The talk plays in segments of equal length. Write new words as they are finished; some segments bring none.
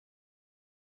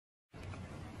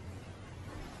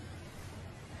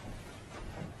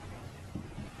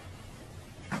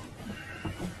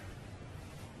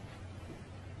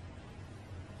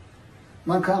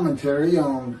my commentary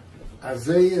on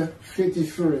Isaiah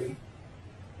 53,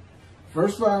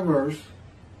 verse by verse,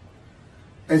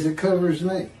 as it covers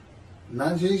me.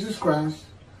 Not Jesus Christ,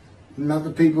 not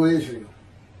the people of Israel,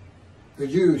 the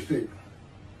Jewish people.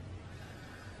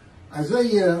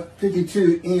 Isaiah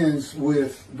 52 ends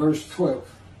with verse 12.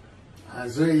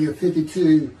 Isaiah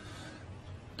 52,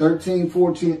 13,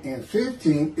 14, and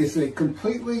 15 is a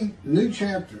completely new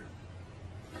chapter.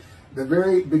 The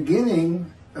very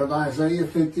beginning of Isaiah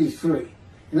 53.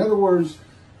 In other words,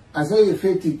 Isaiah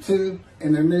 52,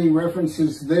 and there are many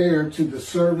references there to the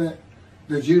servant,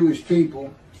 the Jewish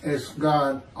people, as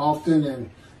God often and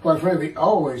quite frankly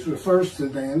always refers to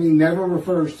them. He never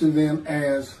refers to them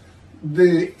as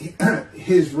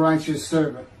his righteous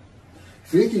servant.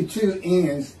 52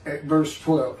 ends at verse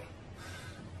 12.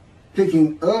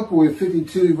 Picking up with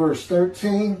 52 verse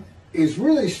 13 is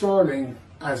really starting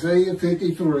Isaiah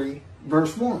 53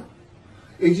 verse 1.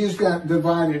 It just got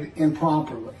divided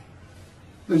improperly.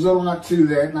 There's a lot to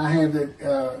that, and I have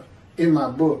it in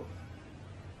my book.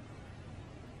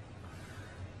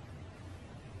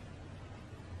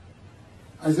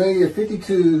 Isaiah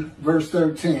 52 verse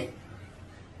 13.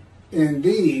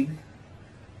 Indeed,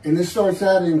 and this starts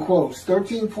out in quotes,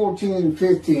 13, 14, and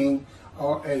 15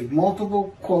 are a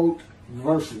multiple quote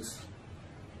verses.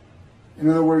 In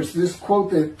other words, this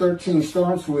quote that 13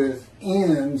 starts with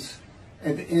ends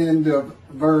at the end of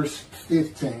verse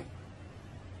 15.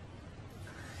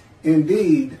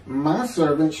 Indeed, my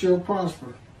servant shall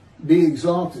prosper, be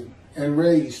exalted, and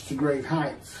raised to great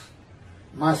heights.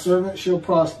 My servant shall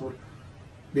prosper,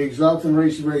 be exalted, and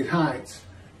raised to great heights.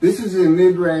 This is in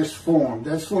midrash form.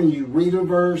 That's when you read a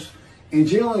verse and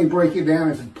generally break it down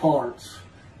into parts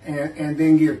and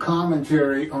then give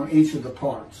commentary on each of the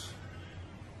parts.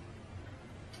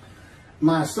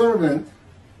 My servant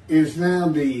is now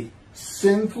the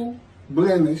sinful,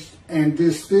 blemished, and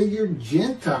disfigured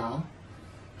Gentile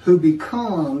who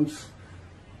becomes,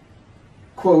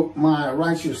 quote, my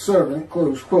righteous servant,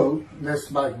 close quote. That's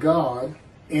by God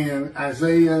in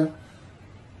Isaiah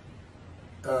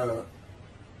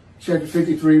chapter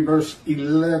 53, verse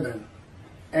 11.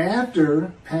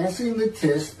 After passing the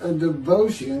test of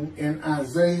devotion in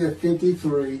Isaiah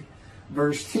 53,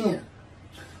 verse 10,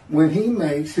 when he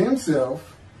makes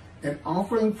himself an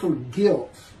offering for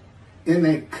guilt in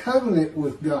a covenant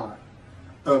with God,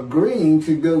 agreeing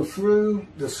to go through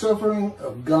the suffering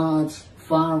of God's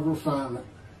fire of refinement.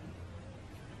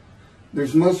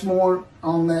 There's much more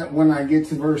on that when I get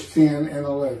to verse 10 and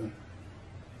 11.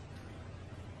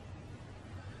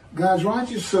 God's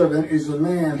righteous servant is a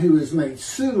man who is made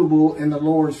suitable in the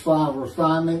Lord's fire of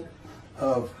refinement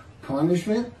of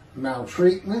punishment,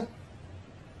 maltreatment,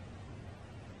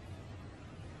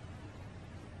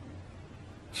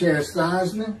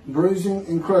 chastisement, bruising,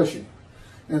 and crushing.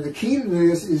 Now the key to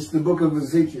this is the book of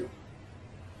Ezekiel.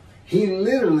 He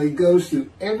literally goes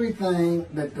through everything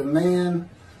that the man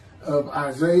of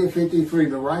Isaiah 53,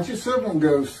 the righteous servant,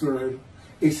 goes through,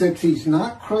 except he's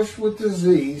not crushed with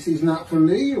disease, he's not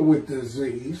familiar with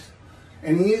disease,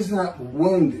 and he is not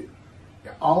wounded.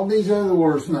 All these other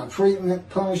words, maltreatment,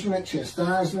 punishment,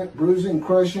 chastisement, bruising,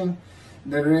 crushing,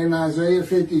 that are in Isaiah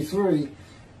 53,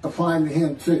 apply to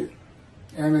him too.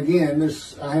 And again,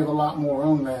 I have a lot more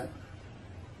on that.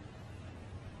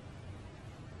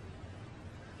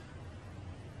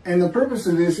 And the purpose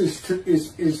of this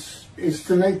is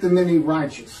to make the many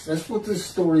righteous. That's what this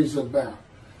story is about.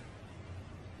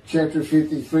 Chapter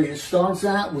 53. It starts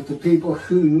out with the people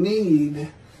who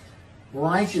need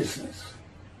righteousness.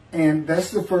 And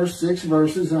that's the first 6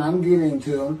 verses, and I'm getting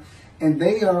to them. And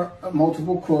they are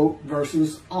multiple quote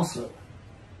verses also.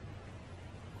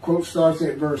 Quote starts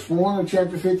at verse 1 of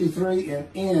chapter 53 and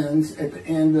ends at the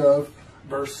end of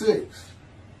verse 6.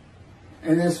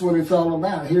 And that's what it's all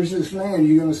about. Here's this man.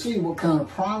 You're going to see what kind of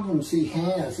problems he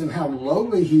has and how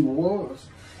lowly he was,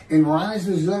 and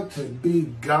rises up to be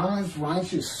God's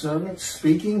righteous servant,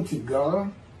 speaking to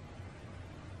God.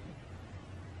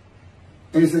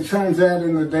 As it turns out,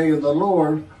 in the day of the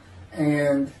Lord,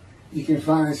 and you can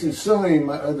find this in so many of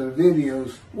my other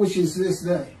videos, which is this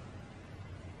day.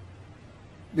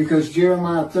 Because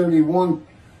Jeremiah 31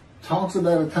 talks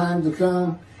about a time to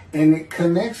come, and it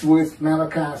connects with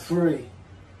Malachi 3,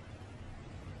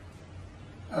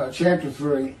 chapter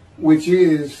 3, which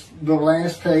is the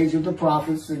last page of the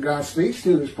prophets that God speaks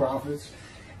to his prophets,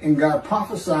 and God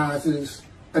prophesies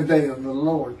a day of the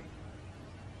Lord.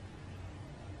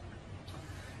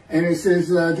 And it says,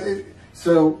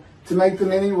 so to make the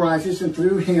many righteous, and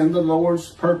through him the Lord's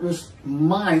purpose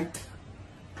might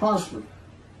prosper.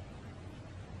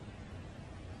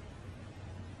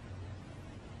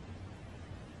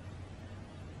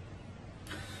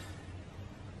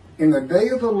 in the day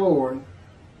of the Lord,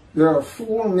 there are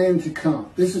 4 men to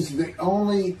come. This is the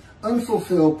only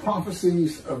unfulfilled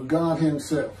prophecies of God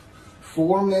himself.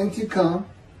 4 men to come.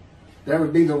 That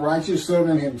would be the righteous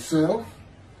servant himself,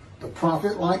 the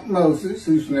prophet like Moses,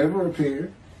 who's never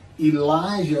appeared,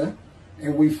 Elijah,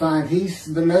 and we find he's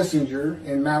the messenger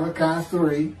in Malachi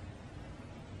 3,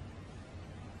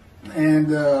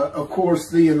 and of course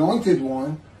the anointed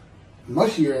one,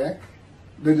 Moshiach,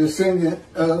 the descendant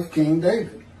of King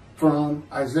David, from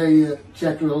Isaiah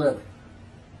chapter 11.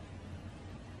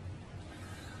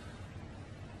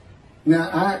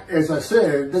 Now, as I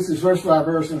said, this is verse by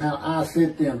verse and how I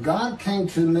fit them. God came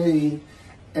to me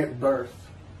at birth,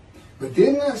 but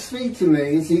did not speak to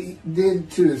me as he did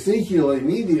to Ezekiel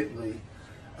immediately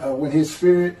when his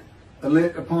spirit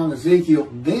lit upon Ezekiel.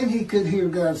 Then he could hear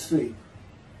God speak.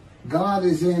 God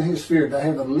is in his spirit. I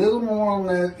have a little more on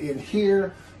that in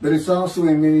here, but it's also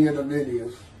in many other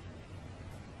videos.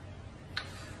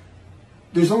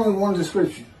 There's only one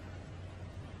description.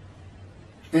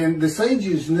 And the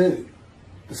sages knew.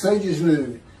 The sages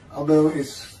knew, although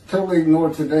it's totally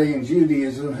ignored today in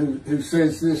Judaism, who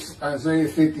says this Isaiah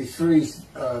 53,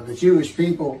 the Jewish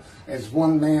people as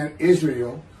one man,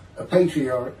 Israel, a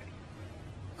patriarch.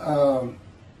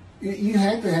 You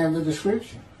had to have a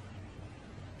description.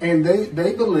 And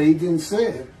they believed and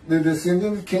said the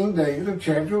descendant of King David of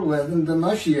chapter 11, the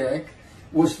Moshiach,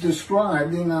 was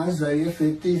described in Isaiah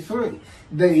 53.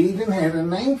 They even had a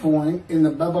name for him in the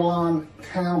Babylon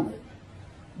Talmud,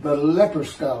 the leper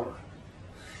scholar.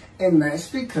 And that's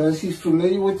because he's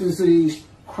familiar with disease,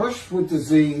 crushed with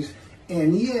disease,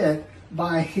 and yet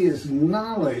by his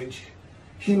knowledge,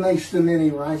 he makes the many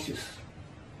righteous.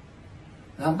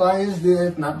 Not by his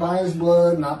death, not by his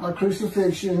blood, not by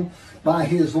crucifixion, by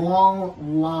his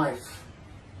long life.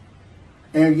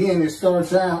 And again, it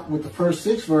starts out with the first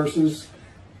 6 verses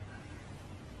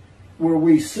where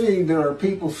we see there are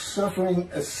people suffering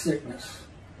a sickness.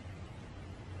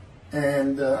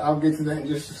 And I'll get to that in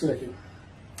just a second.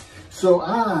 So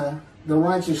I, the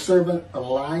righteous servant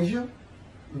Elijah,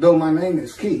 though my name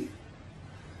is Keith,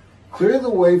 clear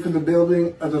the way for the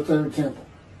building of the 3rd temple.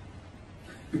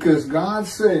 Because God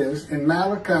says in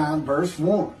Malachi verse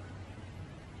 1,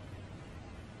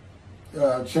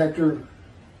 chapter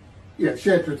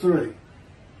 3,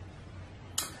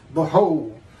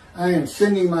 behold, I am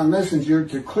sending my messenger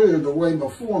to clear the way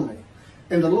before me,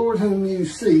 and the Lord whom you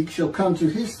seek shall come to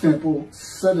his temple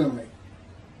suddenly.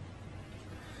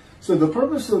 So the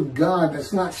purpose of God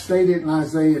that's not stated in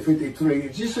Isaiah 53,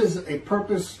 it just is a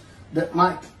purpose that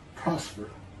might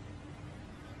prosper,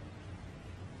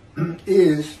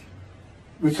 is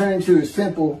returning to his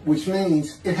temple, which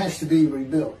means it has to be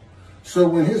rebuilt. So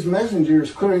when his messenger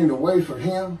is clearing the way for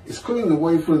him, it's clearing the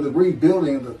way for the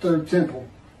rebuilding of the 3rd temple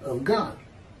of God.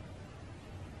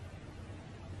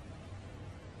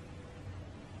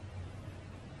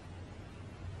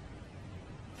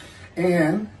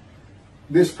 And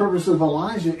this purpose of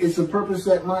Elijah is a purpose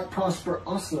that might prosper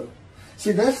also.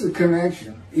 See, that's the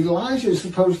connection. Elijah is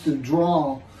supposed to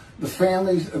draw the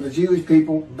families of the Jewish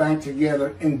people back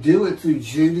together and do it through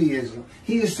Judaism.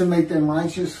 He is to make them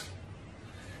righteous.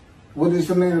 What is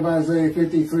the man of Isaiah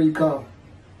 53 called?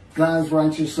 God's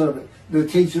righteous servant, the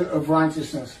teacher of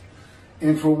righteousness.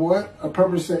 And for what? A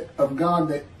purpose of God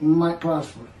that might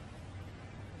prosper.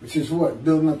 Which is what?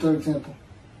 Building a 3rd temple.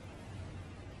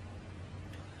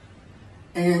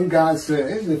 And God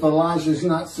says, if Elijah is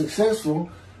not successful,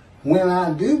 when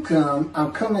I do come,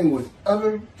 I'm coming with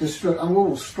utter destruction. I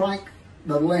will strike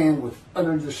the land with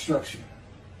utter destruction.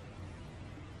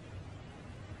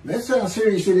 That's how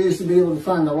serious it is to be able to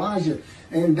find Elijah.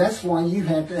 And that's why you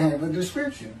have to have a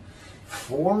description.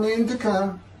 4 men to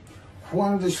come,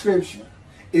 1 description.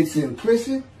 It's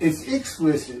implicit, it's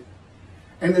explicit,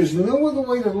 and there's no other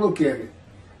way to look at it.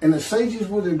 And the sages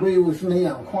would agree with me,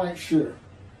 I'm quite sure,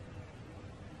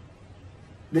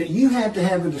 that you have to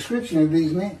have a description of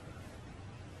these men.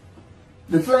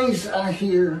 The things I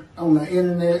hear on the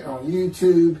internet, on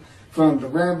YouTube, from the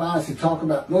rabbis who talk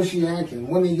about Moshiach, and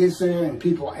when he gets there and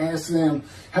people ask them,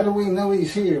 how do we know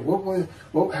he's here?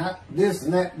 This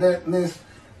and that and this?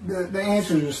 The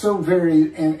answers are so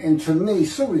varied and to me,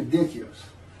 so ridiculous.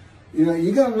 You know,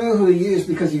 you're going to know who he is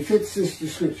because he fits this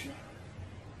description.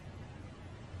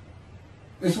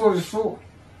 That's what it's for.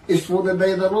 It's for the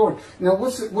day of the Lord. Now,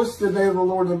 what's the day of the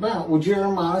Lord about? Well,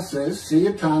 Jeremiah says, see,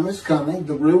 a time is coming.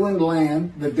 The ruined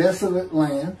land, the desolate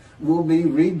land, will be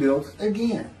rebuilt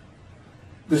again.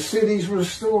 The cities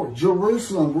restored.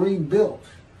 Jerusalem rebuilt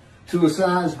to a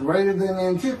size greater than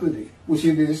antiquity, which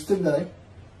it is today.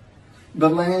 The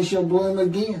land shall bloom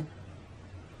again.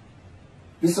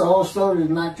 This all started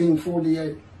in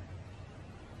 1948.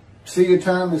 See, your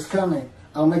time is coming.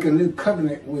 I'll make a new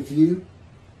covenant with you.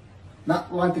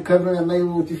 Not like the covenant I made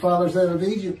with your fathers out of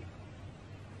Egypt.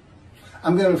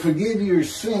 I'm going to forgive your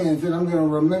sins, and I'm going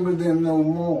to remember them no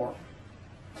more.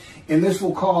 And this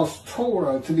will cause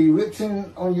Torah to be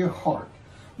written on your heart,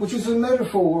 which is a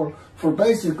metaphor for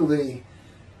basically,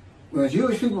 when the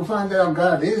Jewish people find out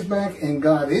God is back and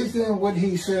God is doing what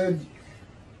he said,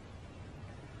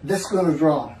 that's going to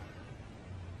draw.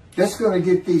 That's going to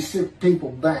get these sick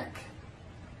people back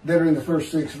that are in the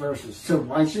first 6 verses to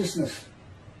righteousness.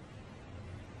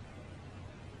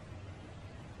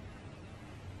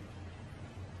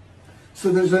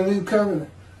 So there's a new covenant.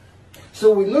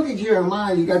 So we look at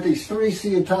Jeremiah, you got these 3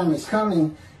 see a time is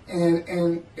coming,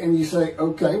 and you say,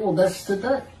 okay, well that's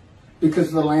today.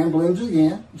 Because the land blooms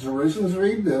again, Jerusalem's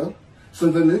rebuilt,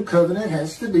 so the new covenant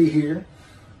has to be here.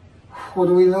 What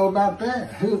do we know about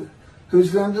that?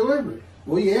 Who's going to deliver it?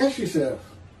 Well, you ask yourself,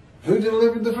 who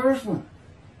delivered the first one?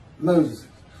 Moses.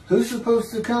 Who's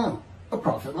supposed to come? A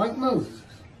prophet like Moses.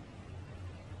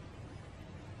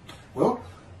 Well,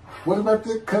 what about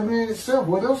the covenant itself?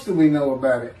 What else do we know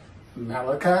about it?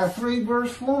 Malachi 3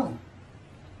 verse 1.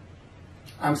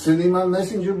 I'm sending my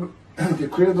messenger to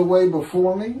clear the way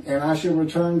before me, and I shall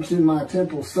return to my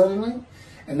temple suddenly.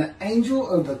 And the angel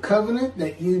of the covenant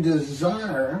that you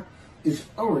desire is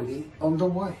already on the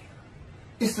way.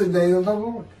 It's the day of the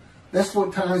Lord. That's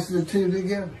what ties the two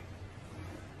together.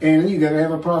 And you got to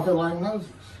have a prophet like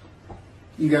Moses.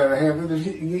 You got to have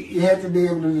you have to be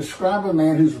able to describe a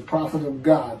man who's a prophet of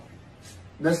God.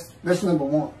 That's number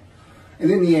one.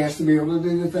 And then he has to be able to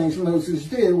do the things Moses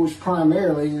did, which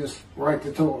primarily is write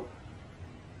the Torah.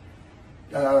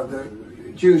 The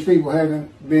Jewish people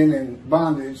haven't been in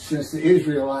bondage since the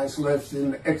Israelites left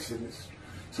in the Exodus.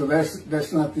 So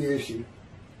that's not the issue.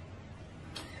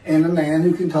 And a man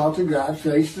who can talk to God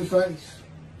face to face,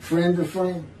 friend to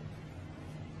friend.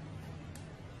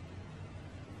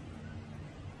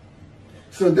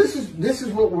 So this is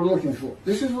what we're looking for.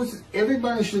 This is what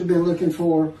everybody should have been looking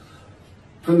for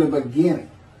from the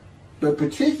beginning. But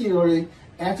particularly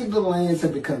after the lands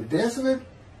have become desolate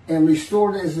and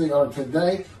restored as they are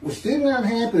today, which did not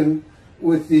happen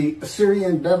with the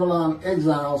Assyrian Babylon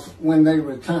exiles when they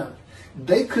returned.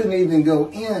 They couldn't even go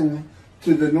in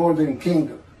to the northern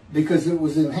kingdom because it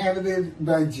was inhabited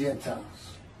by Gentiles.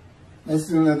 That's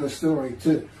another story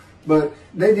too. But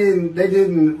they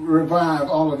didn't revive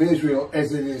all of Israel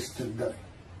as it is today.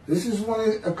 This is when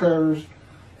it occurs,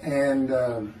 and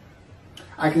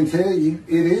I can tell you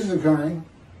it is occurring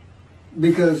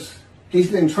because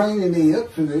he's been training me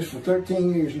up for this for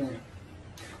 13 years now.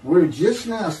 We're just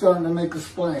now starting to make a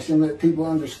splash and let people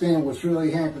understand what's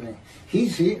really happening.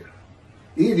 He's here.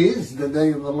 It is the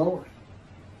day of the Lord.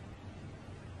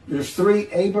 There's 3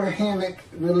 Abrahamic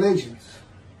religions: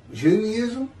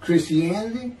 Judaism,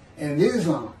 Christianity, and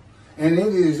Islam. And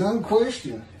it is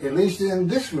unquestioned, at least in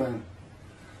this room,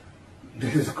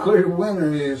 the clear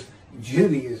winner is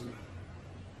Judaism.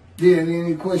 There ain't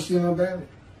any question about it.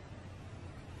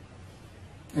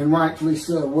 And rightfully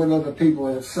so. What other people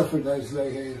have suffered as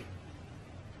they have.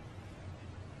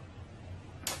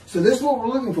 So this is what we're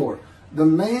looking for. The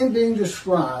man being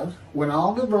described, when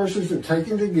all the verses are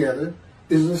taken together,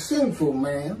 is a sinful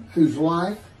man whose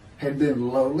life had been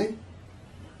lowly,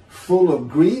 full of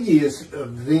grievous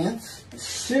events,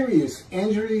 serious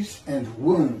injuries and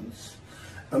wounds,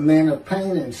 a man of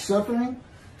pain and suffering,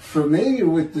 familiar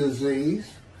with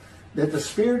disease, that the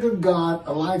Spirit of God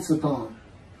alights upon,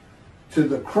 to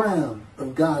the crown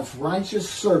of God's righteous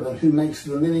servant who makes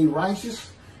the many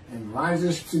righteous and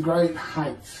rises to great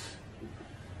heights.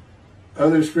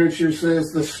 Other scripture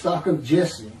says the stock of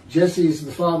Jesse. Jesse is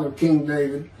the father of King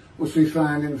David, which we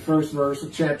find in the first verse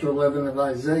of chapter 11 of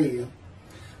Isaiah.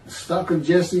 The stock of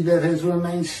Jesse that has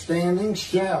remained standing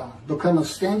shall become a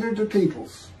standard to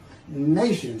peoples.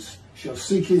 Nations shall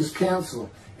seek his counsel,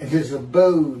 and his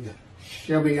abode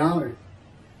shall be honored.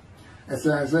 That's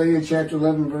Isaiah chapter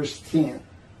 11, verse 10.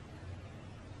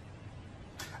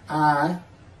 I,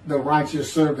 the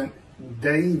righteous servant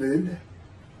David,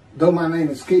 though my name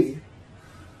is Keith,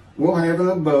 will have an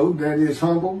abode that is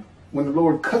humble when the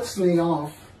Lord cuts me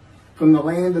off from the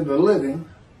land of the living.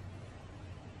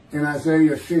 In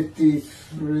Isaiah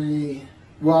 53,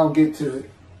 well, I'll get to it.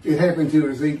 It happened to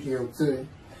Ezekiel too.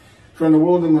 From the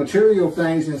world of material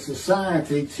things in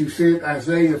society to fit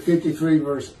Isaiah 53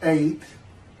 verse 8.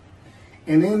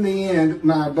 And in the end,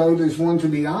 my abode is one to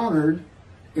be honored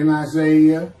in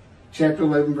Isaiah chapter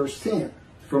 11 verse 10.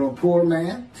 From a poor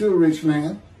man to a rich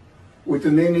man, with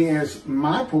the many as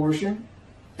my portion,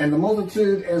 and the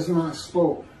multitude as my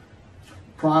spoil.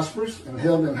 Prosperous and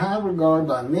held in high regard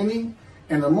by many,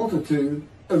 and the multitude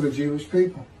of the Jewish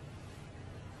people.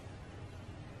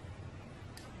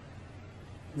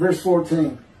 Verse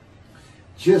 14,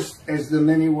 just as the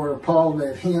many were appalled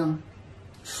at him,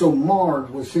 so marred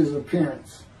was his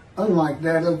appearance, unlike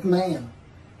that of man,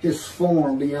 his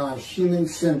form beyond human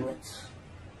semblance.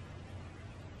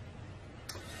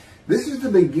 This is the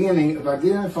beginning of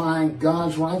identifying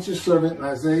God's righteous servant in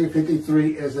Isaiah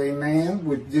 53 as a man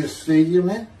with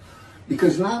disfigurement,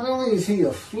 because not only is he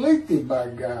afflicted by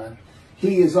God,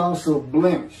 he is also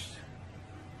blemished.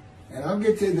 And I'll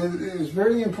get to that. It's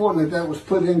very important that that was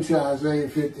put into Isaiah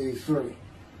 53.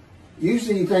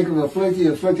 Usually you think of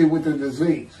afflicted with a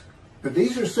disease, but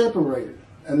these are separated.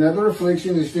 Another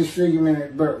affliction is disfigurement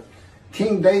at birth.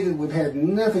 King David would have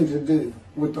nothing to do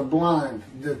with the blind,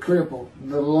 the crippled,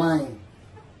 the lame,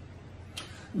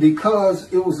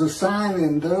 because it was a sign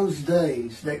in those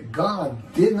days that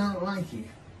God did not like you.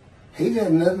 He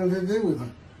had nothing to do with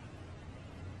them.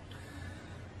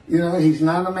 You know, he's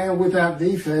not a man without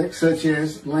defects, such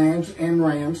as lambs and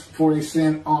rams for a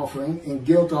sin offering and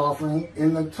guilt offering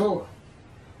in the Torah.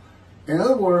 In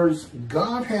other words,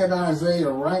 God had Isaiah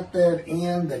write that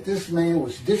in, that this man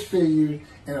was disfigured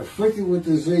and afflicted with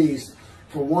disease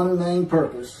for one main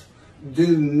purpose.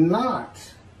 Do not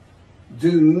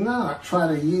try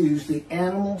to use the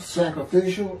animal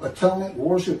sacrificial atonement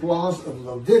worship laws of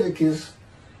Leviticus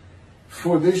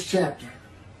for this chapter,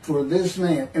 for this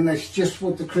man. And that's just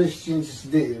what the Christians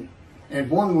did. And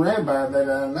one rabbi that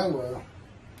I know of,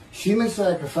 human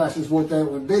sacrifice is what that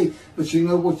would be. But you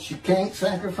know what you can't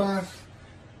sacrifice?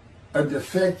 A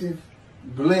defective,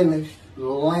 blemished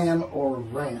lamb or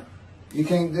ram. You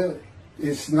can't do it.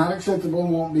 It's not acceptable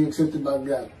and won't be accepted by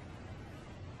God.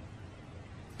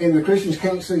 And the Christians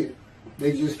can't see it.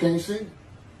 They just can't see it.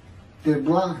 They're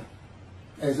blind.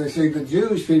 As they say the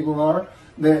Jewish people are,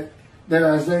 that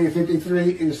Isaiah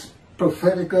 53 is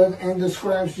prophetic of and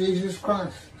describes Jesus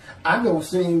Christ. I don't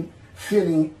see him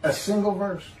fitting a single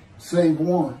verse, save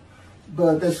one.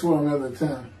 But that's for another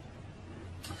time.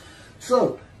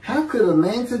 So, how could a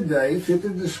man today fit the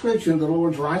description of the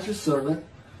Lord's righteous servant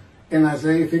in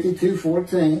Isaiah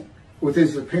 52:14 with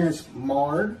his appearance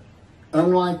marred,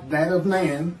 unlike that of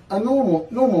man, a normal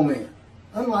man,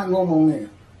 unlike normal men?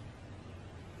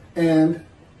 And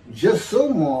just so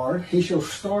marred, he shall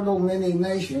startle many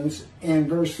nations in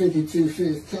verse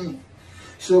 52:15.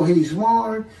 So he's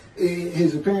marred,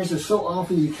 his appearance is so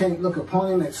awful you can't look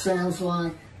upon him, it sounds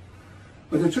like.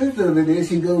 But the truth of it is,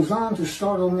 he goes on to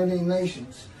startle many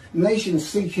nations. Nations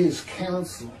seek his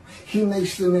counsel. He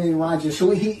makes them many righteous.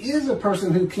 So he is a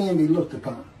person who can be looked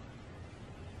upon.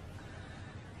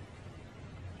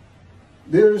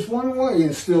 There is one way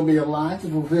and still be alive to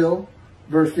fulfill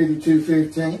verse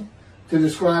 52:15, to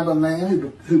describe a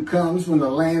man who comes when the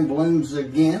land blooms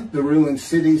again, the ruined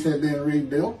cities have been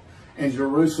rebuilt, and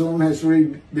Jerusalem has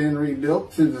been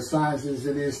rebuilt to the size as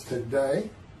it is today,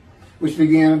 which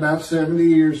began about 70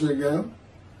 years ago.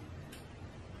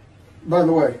 By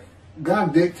the way,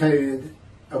 God dictated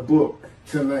a book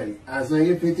to me,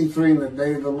 Isaiah 53 in the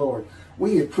day of the Lord.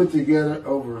 We had put together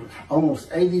over almost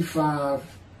 85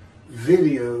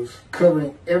 videos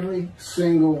covering every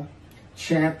single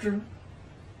chapter,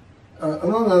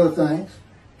 among other things.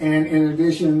 And in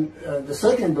addition, the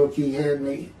second book he had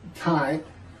me type,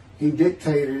 he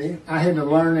dictated it. I had to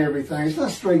learn everything. It's not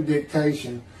straight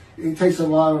dictation. It takes a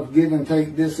lot of give and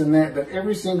take, this and that, but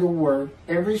every single word,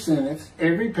 every sentence,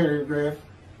 every paragraph,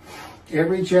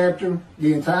 every chapter,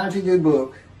 the entirety of the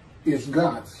book is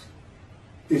God's.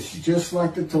 It's just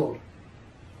like the Torah.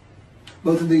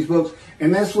 Both of these books,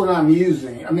 and that's what I'm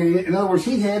using. I mean, in other words,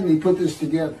 he had me put this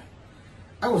together.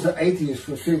 I was an atheist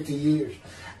for 50 years.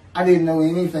 I didn't know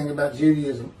anything about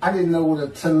Judaism. I didn't know what a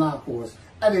Tanakh was.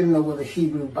 I didn't know what a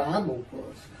Hebrew Bible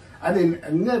was. I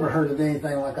never heard of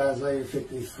anything like Isaiah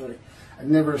 53. I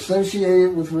never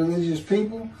associated with religious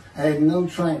people. I had no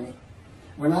training.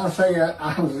 When I say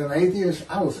I was an atheist,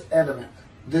 I was adamant.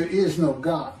 There is no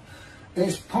God. And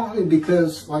it's partly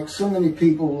because, like so many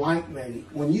people like me,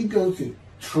 when you go through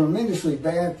tremendously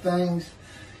bad things,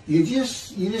 you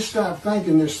just stop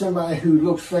thinking there's somebody who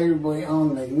looks favorably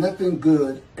on me. Nothing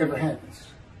good ever happens.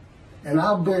 And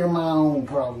I'll bear my own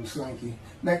problems, thank you.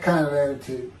 That kind of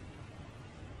attitude.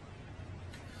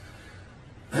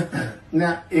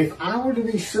 Now, if I were to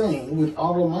be seen with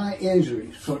all of my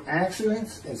injuries from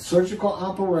accidents and surgical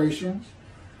operations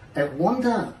at one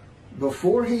time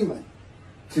before healing,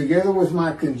 together with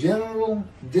my congenital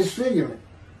disfigurement,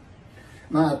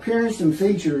 my appearance and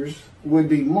features would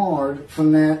be marred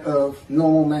from that of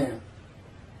normal man.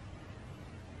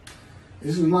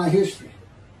 This is my history.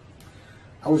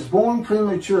 I was born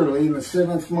prematurely in the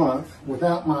 7th month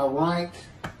without my right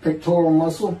pectoral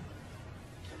muscle,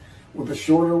 with a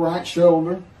shorter right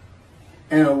shoulder,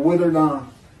 and a withered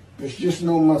arm. There's just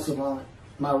no muscle on it,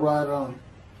 my right arm.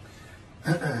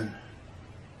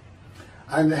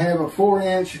 I have a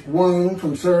 4-inch wound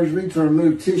from surgery to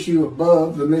remove tissue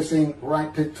above the missing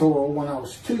right pectoral when I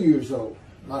was 2 years old,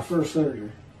 my first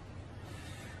surgery.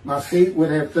 My feet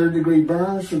would have 3rd-degree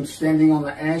burns from standing on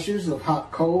the ashes of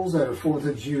hot coals at a 4th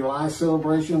of July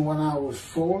celebration when I was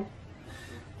 4.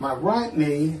 My right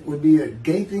knee would be a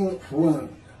gaping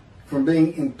wound from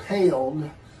being impaled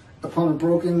upon a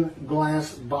broken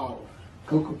glass bottle,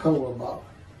 Coca-Cola bottle.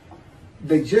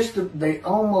 They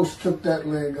almost took that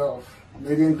leg off.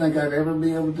 They didn't think I'd ever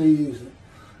be able to use it.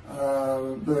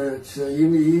 But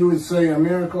you would say a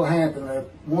miracle happened.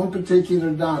 One particular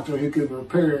doctor who could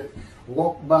repair it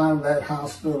walked by that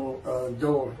hospital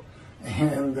door,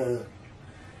 and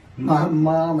my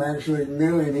mom actually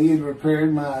knew him. He had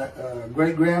repaired my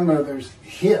great-grandmother's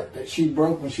hip that she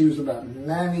broke when she was about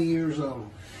 90 years old.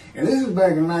 And this is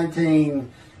back in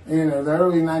the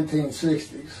early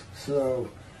 1960s. So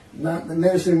the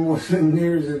medicine wasn't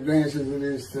near as advanced as it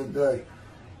is today.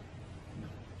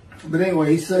 But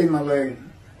anyway, he saved my leg.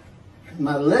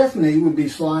 My left knee would be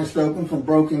sliced open from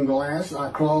broken glass.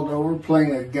 I crawled over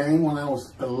playing a game when I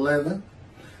was 11.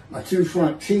 My 2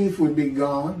 front teeth would be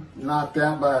gone, knocked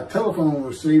out by a telephone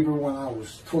receiver when I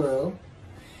was 12.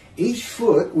 Each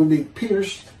foot would be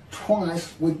pierced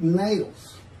twice with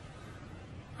nails.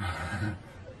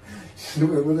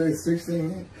 Were they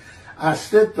 16? I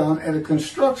stepped on at a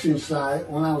construction site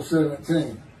when I was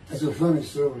 17. That's a funny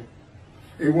story.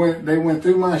 They went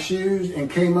through my shoes and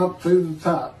came up through the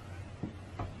top.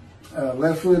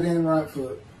 Left foot in, right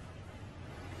foot.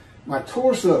 My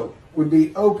torso would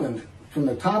be opened from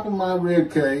the top of my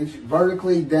rib cage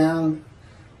vertically down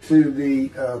to the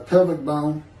pelvic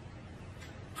bone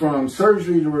from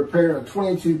surgery to repair a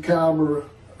 .22 caliber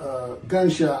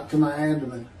gunshot to my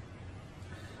abdomen.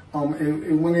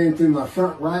 It went in through my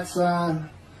front right side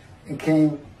and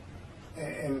came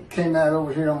out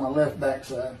over here on my left back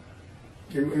side.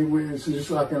 It was just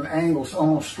like an angle,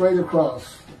 almost straight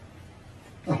across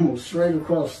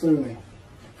through me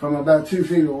from about 2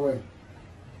 feet away.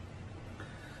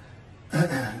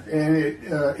 And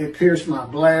it pierced my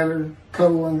bladder,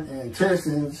 colon, and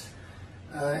intestines,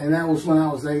 and that was when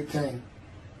I was 18.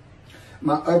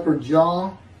 My upper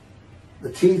jaw,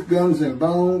 the teeth, gums, and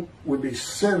bone would be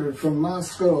severed from my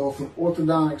skull from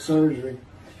orthodontic surgery,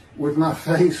 with my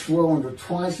face swollen to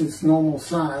twice its normal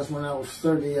size when I was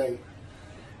 38.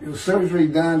 It was surgery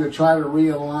done to try to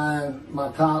realign my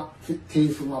top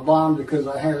teeth with my bottom because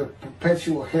I had a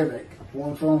perpetual headache,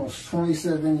 one for almost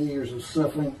 27 years of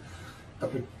suffering.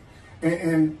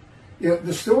 And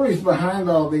the stories behind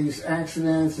all these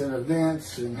accidents and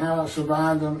events and how I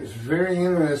survived them is very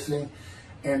interesting,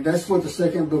 and that's what the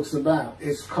second book's about.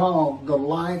 It's called The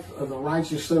Life of the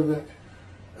Righteous Servant,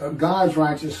 God's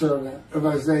Righteous Servant of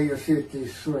Isaiah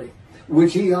 53.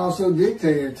 Which he also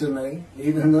dictated to me,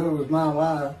 even though it was my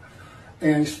life.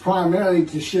 And it's primarily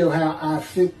to show how I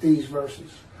fit these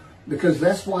verses. Because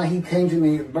that's why he came to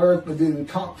me at birth but didn't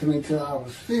talk to me till I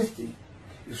was 50.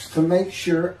 It's to make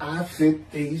sure I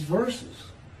fit these verses.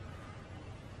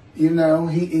 You know,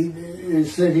 he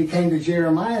said he came to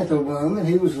Jeremiah at the womb, and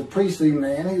he was a priestly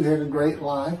man who had a great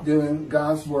life doing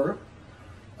God's work.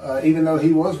 Even though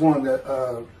he was one of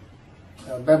the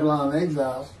Babylon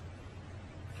exiles.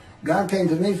 God came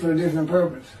to me for a different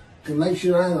purpose, to make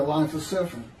sure I had a life of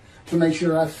suffering, to make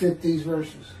sure I fit these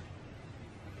verses,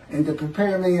 and to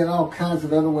prepare me in all kinds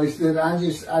of other ways that I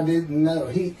didn't know.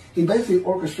 He basically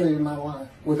orchestrated my life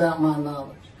without my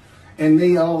knowledge, and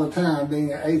me all the time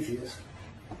being an atheist.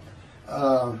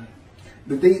 But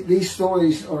these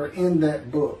stories are in that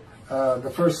book.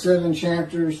 The first 7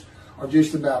 chapters are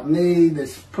just about me.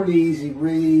 That's pretty easy to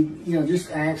read, just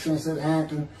accidents that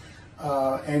happen.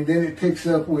 And then it picks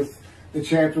up with the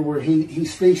chapter where he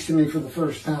speaks to me for the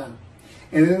first time.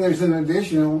 And then there's an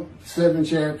additional 7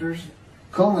 chapters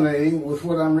culminating with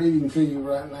what I'm reading to you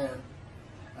right now.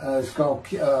 It's called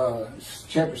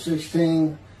chapter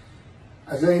 16,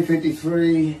 Isaiah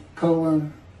 53,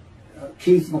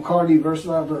 Keith McCarty, verse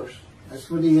by verse. That's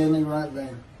what he had me write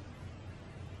down.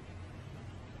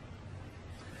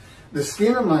 The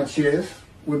skin of my chest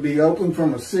would be open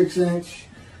from a 6-inch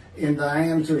in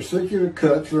diameter circular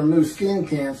cut to remove skin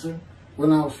cancer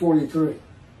when I was 43.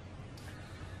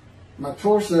 My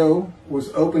torso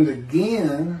was opened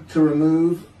again to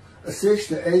remove a 6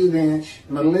 to 8-inch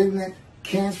malignant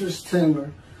cancerous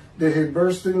tumor that had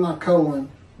burst through my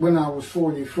colon when I was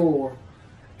 44,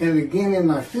 and again in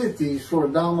my 50s for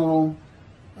abdominal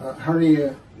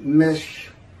hernia mesh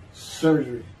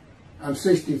surgery. I'm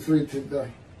 63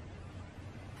 today.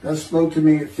 God spoke to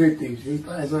me at 50.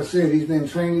 As I said, he's been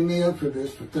training me up for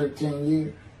this for 13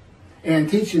 years and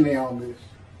teaching me all this.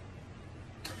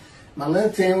 My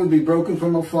left hand would be broken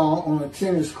from a fall on a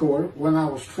tennis court when I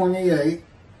was 28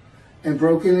 and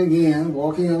broken again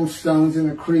walking on stones in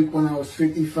a creek when I was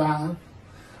 55.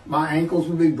 My ankles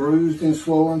would be bruised and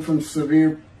swollen from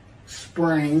severe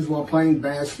sprains while playing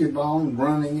basketball and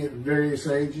running at various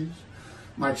ages.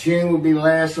 My chin would be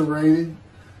lacerated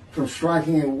from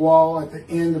striking a wall at the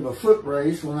end of a foot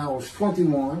race when I was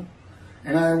 21,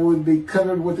 and I would be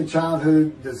covered with the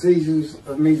childhood diseases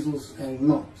of measles and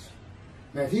mumps.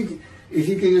 Now, if you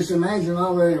could just imagine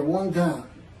all that at one time,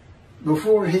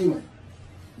 before healing,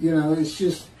 you know,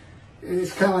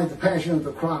 it's kind of like the Passion of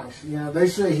the Christ. You know, they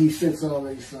say he fits all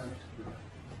these things.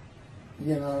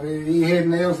 You know, he had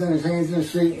nails in his hands and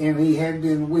his feet, and he had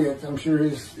been whipped. I'm sure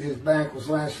his back was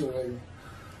lacerated.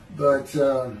 But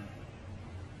in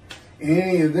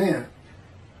any event,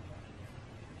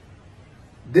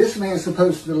 this man's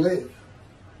supposed to live.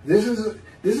 This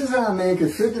is how a man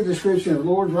could fit the description of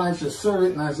Lord's righteous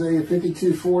servant in Isaiah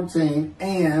 52:14,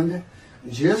 and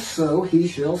just so he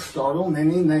shall startle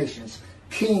many nations.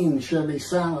 Kings shall be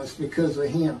silenced because of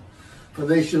him, for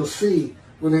they shall see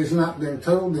what has not been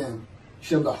told them,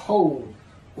 shall behold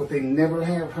what they never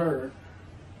have heard.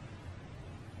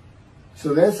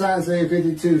 So that's Isaiah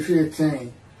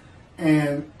 52:15.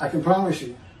 And I can promise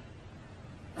you,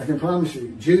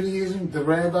 Judaism, the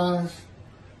rabbis,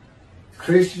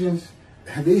 Christians,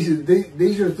 these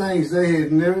are things they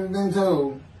had never been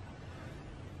told,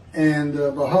 and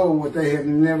behold what they have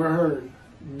never heard.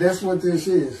 That's what this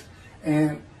is.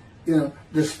 And, you know,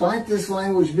 despite this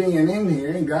language being in here,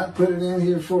 and God put it in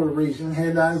here for a reason,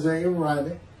 had Isaiah write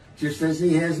it, just as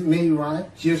he has me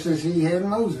write, just as he had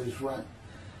Moses write.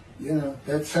 You know,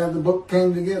 that's how the book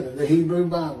came together, the Hebrew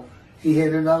Bible. He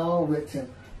had it all written,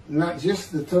 not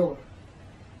just the Torah.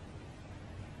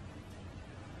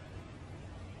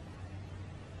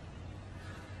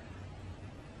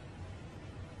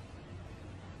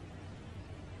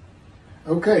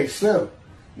 Okay, so,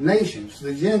 nations,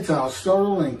 the Gentiles,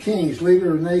 startled, and kings,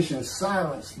 leader of nations,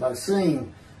 silenced by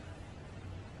seeing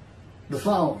the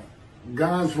following: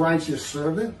 God's righteous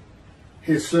servant,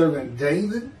 his servant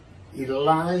David,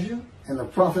 Elijah, and the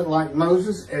prophet like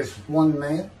Moses as one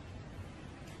man,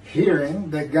 hearing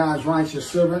that God's righteous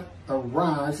servant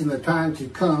arrives in the time to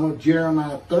come of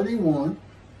Jeremiah 31,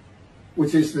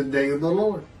 which is the day of the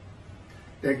Lord.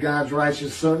 That God's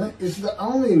righteous servant is the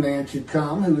only man to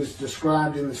come who is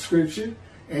described in the scripture,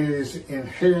 and it is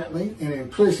inherently and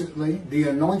implicitly the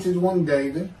anointed one,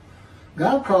 David.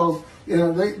 God calls, you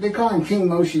know, they call him King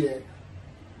Moshiach,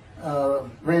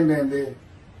 Rambam did.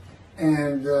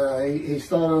 And he's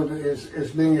thought of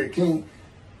as being a king.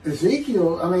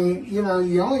 Ezekiel, I mean, you know,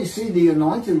 you only see the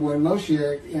anointed one,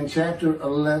 Moshiach, in chapter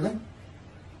 11.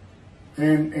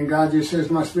 And God just says,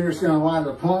 my spirit's going to light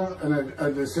upon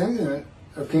a descendant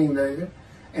of King David.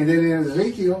 And then in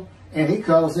Ezekiel, and he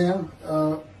calls him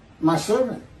my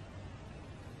servant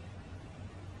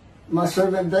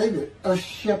David, a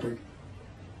shepherd.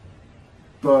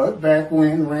 But back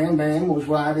when Rambam was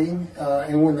writing,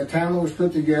 and when the Talmud was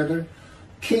put together,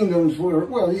 kingdoms were,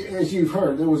 well, as you've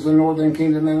heard, there was a northern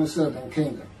kingdom and a southern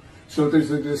kingdom. So if there's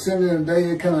a descendant of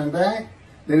David coming back,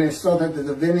 then it's thought that the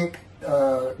Davidic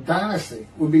dynasty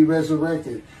would be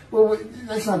resurrected. Well,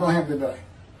 that's not going to happen today.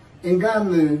 And God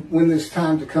knew when this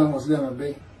time to come was going to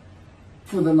be,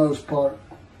 for the most part,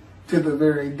 to the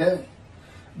very day.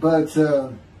 But,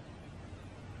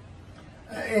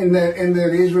 and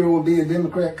that Israel will be a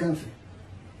democrat country.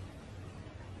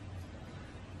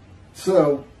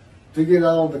 So, to get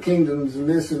all the kingdoms and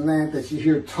this and that you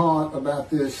hear taught about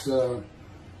this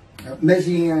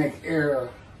Messianic era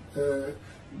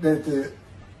that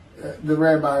the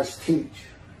rabbis teach.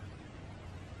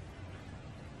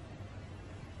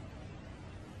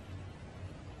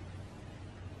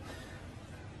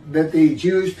 That the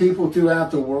Jewish people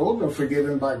throughout the world are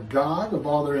forgiven by God of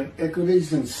all their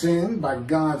iniquities and sin by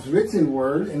God's written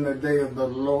word in the day of the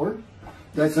Lord.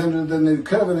 That's under the new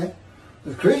covenant.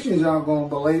 The Christians aren't going to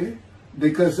believe it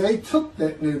because they took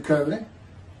that new covenant.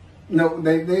 No,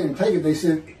 they didn't take it. They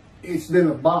said it's been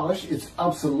abolished. It's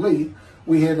obsolete.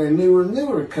 We have a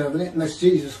newer covenant, and that's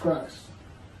Jesus Christ.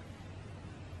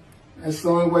 That's the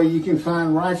only way you can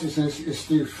find righteousness is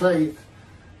through faith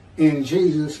in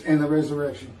Jesus and the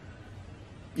resurrection.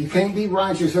 You can't be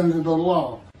righteous under the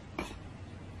law.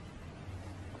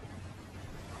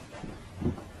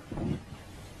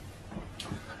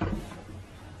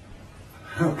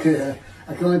 Okay,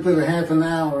 I can only put a half an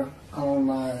hour on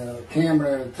my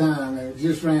camera at a time, and it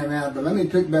just ran out. But let me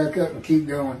pick back up and keep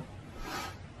going.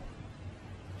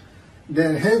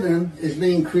 That heaven is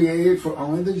being created for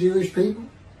only the Jewish people.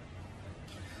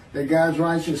 That God's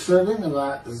righteous servant,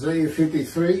 like Isaiah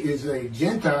 53, is a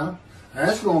Gentile.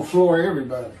 That's going to floor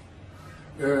everybody.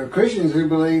 There are Christians who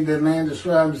believe that man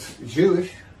describes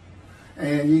Jewish,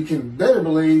 and you can better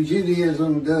believe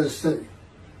Judaism does too.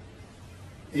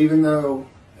 Even though,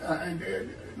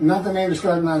 not the man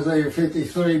described in Isaiah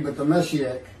 53, but the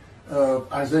Moshiach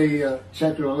of Isaiah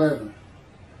chapter 11.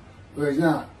 Well, he's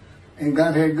not. And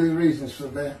God had good reasons for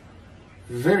that.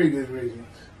 Very good reasons.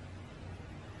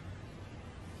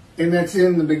 And that's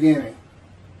in the beginning.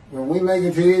 When we make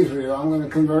it to Israel, I'm going to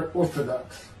convert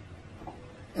Orthodox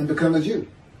and become a Jew.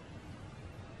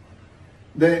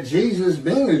 That Jesus,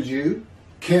 being a Jew,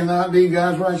 cannot be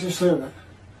God's righteous servant.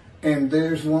 And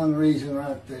there's one reason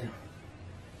right there.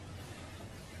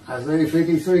 Isaiah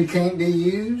 53 can't be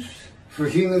used for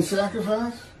human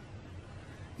sacrifice.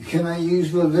 You cannot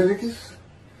use Leviticus.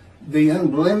 The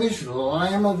unblemished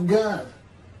Lamb of God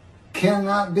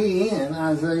cannot be in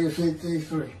Isaiah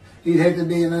 53. He'd had to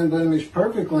be an unblemished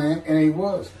perfect lamb, and he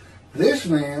was. This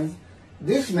man's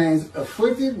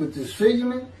afflicted with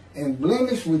disfigurement and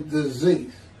blemished with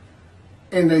disease.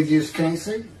 And they just can't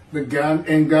see it. But God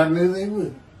knew they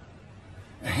would.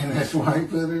 And that's why he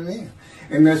put it in.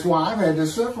 And that's why I've had to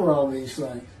suffer all these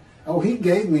things. Oh, he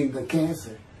gave me the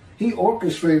cancer. He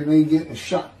orchestrated me getting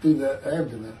shot through the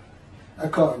abdomen. I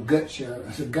call it gut shot.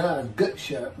 I said, God gut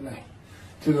shot me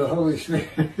to the Holy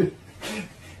Spirit.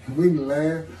 We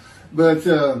laugh. But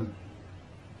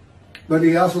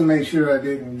he also made sure I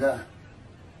didn't die.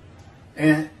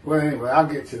 And, well, anyway, I'll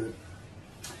get to it.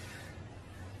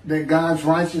 That God's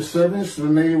righteous servants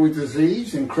familiar with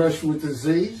disease and crushed with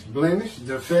disease, blemished,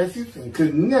 defective, and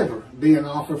could never be an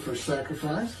offer for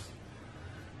sacrifice.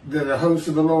 That a host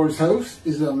of the Lord's host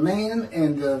is a man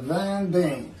and divine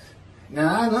beings.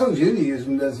 Now, I know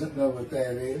Judaism doesn't know what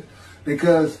that is,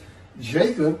 because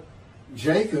Jacob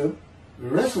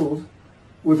wrestled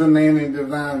with a man and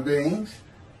divine beings,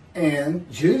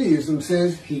 and Judaism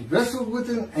says he wrestled with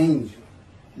an angel.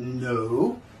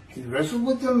 No, he wrestled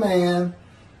with the man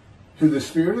who the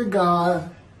Spirit of God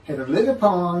had lit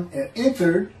upon and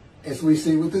entered, as we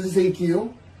see with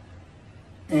Ezekiel,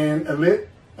 and lit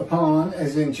upon,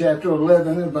 as in chapter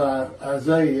 11 of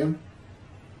Isaiah,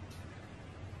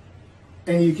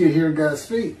 and you could hear God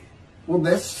speak. Well,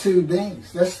 that's two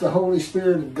beings. That's the Holy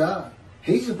Spirit of God.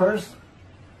 He's a person.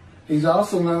 He's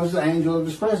also known as the angel of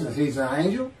his presence. He's an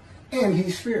angel and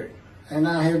he's spirit. And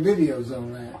I have videos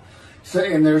on that. So,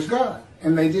 and there's God.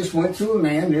 And they just went to a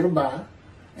man nearby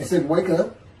and said, wake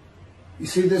up. You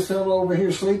see this fellow over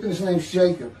here sleeping? His name's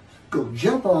Jacob. Go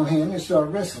jump on him and start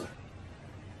wrestling.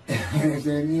 And he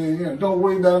said, don't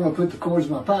worry about it. I'm going to put the cords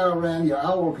of my power around you.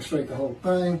 I'll orchestrate the whole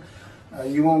thing.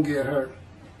 You won't get hurt.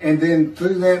 And then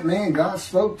through that man, God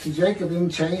spoke to Jacob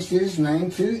and changed his name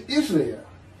to Israel.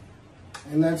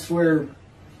 And that's where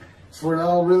it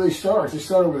all really starts. It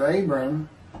started with Abram,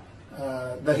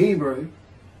 the Hebrew,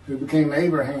 who became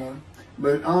Abraham,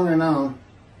 but on and on.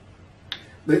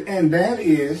 And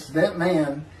that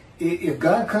man, if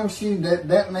God comes to you,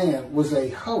 that man was a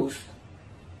host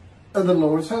of the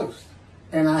Lord's host.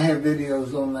 And I have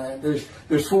videos on that.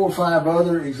 There's 4 or 5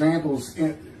 other examples,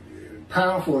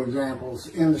 powerful examples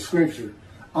in the scripture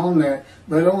on that.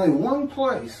 But only one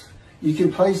place you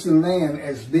can place a man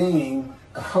as being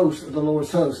a host of the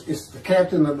Lord's host. It's the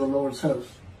captain of the Lord's host.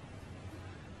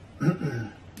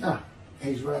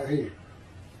 He's right here.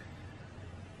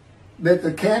 That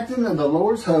the captain of the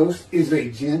Lord's host is a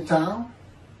Gentile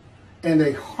and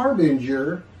a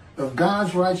harbinger of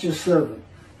God's righteous servant.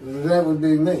 That would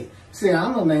be me. See,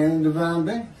 I'm a man in divine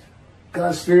beings.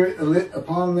 God's Spirit lit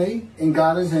upon me, and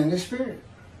God is in His Spirit.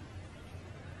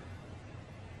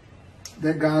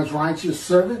 That God's righteous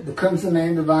servant becomes a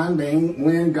man divine being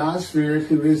when God's Spirit,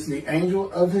 who is the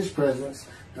angel of His presence,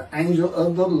 the angel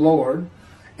of the Lord,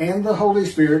 and the Holy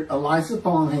Spirit alights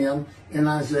upon him in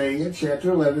Isaiah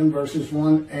chapter 11, verses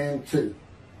 1 and 2.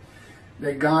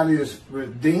 That God is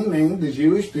redeeming the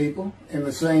Jewish people in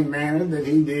the same manner that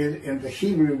He did in the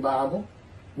Hebrew Bible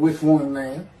with one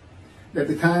man. That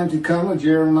the time to come of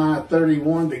Jeremiah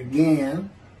 31 began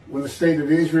when the state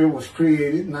of Israel was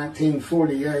created in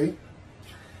 1948.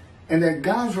 And that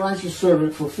God's righteous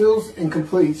servant fulfills and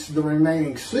completes the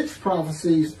remaining 6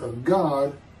 prophecies of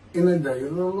God in the day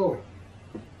of the Lord.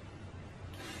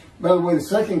 By the way, the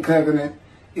second covenant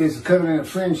is the covenant of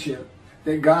friendship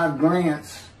that God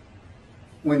grants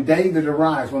when David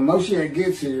arrives. When Moshiach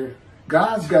gets here,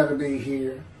 God's got to be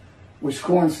here, which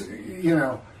coincides,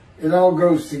 It all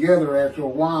goes together after a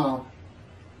while.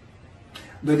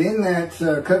 But in that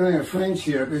covenant of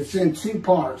friendship, it's in two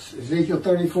parts. Ezekiel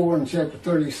 34 and chapter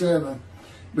 37.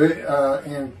 But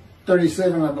in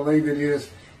 37, I believe it is,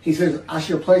 he says, I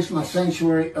shall place my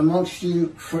sanctuary amongst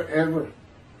you forever.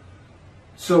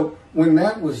 So when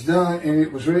that was done, and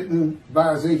it was written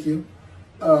by Ezekiel,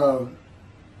 God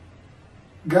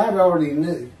already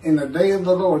knew in the day of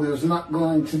the Lord there was not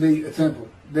going to be a temple,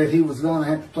 that he was going to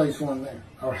have to place one there,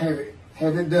 or have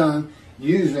it done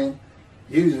using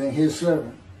his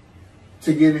servant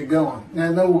to get it going.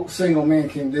 Now, no single man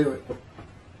can do it.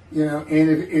 You know,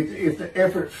 and if the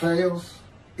effort fails,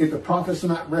 if the prophet's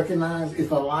not recognized,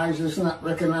 if Elijah's not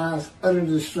recognized, utter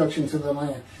destruction to the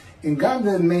land. And God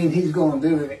doesn't mean he's going to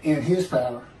do it in his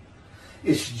power.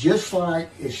 It's just like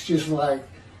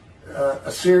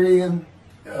Assyrian.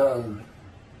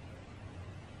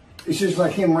 It's just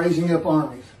like him raising up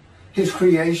armies. His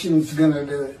creation's going to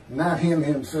do it, not him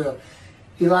himself.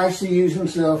 He likes to use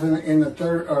himself in the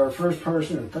third or first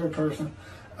person or third person.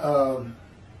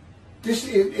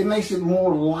 It makes it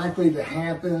more likely to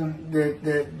happen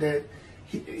that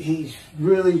he's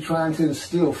really trying to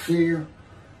instill fear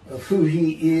of who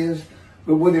he is.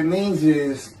 But what it means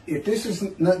is, if this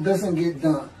doesn't get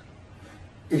done,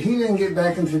 if he didn't get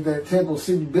back into that temple,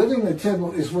 see, building the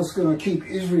temple is what's going to keep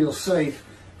Israel safe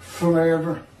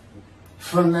forever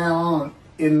from now on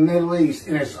in the Middle East.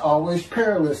 And it's always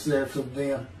perilous there for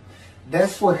them.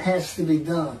 That's what has to be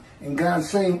done. And God's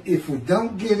saying, if we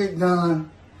don't get it done,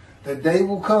 the day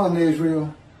will come,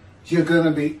 Israel, you're going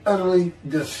to be utterly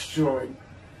destroyed.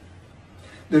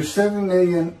 There's 7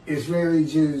 million Israeli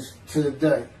Jews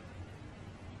today.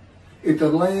 If the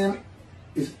land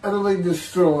is utterly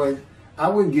destroyed, I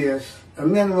would guess a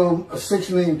minimum of 6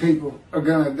 million people are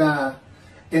going to die.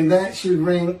 And that should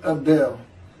ring a bell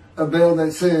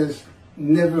that says,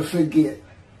 never forget.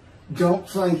 Don't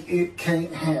think it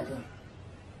can't happen.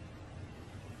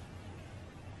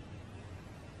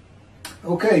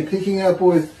 Okay, picking up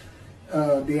with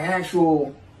the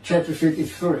actual chapter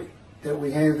 53 that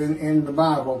we have in the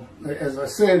Bible. As I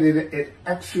said, it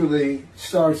actually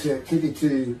starts at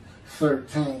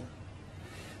 52:13.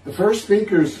 The first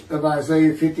speakers of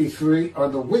Isaiah 53 are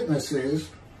the witnesses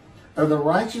of the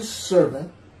righteous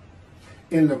servant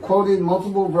in the quoted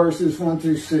multiple verses 1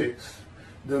 through 6.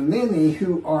 The many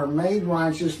who are made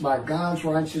righteous by God's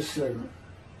righteous servant.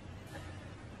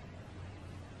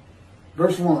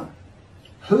 Verse 1.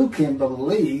 Who can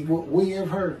believe what we have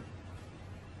heard?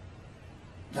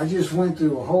 I just went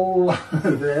through a whole lot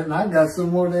of that, and I got some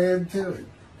more to add to it.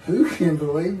 Who can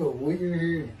believe what we are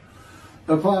hearing?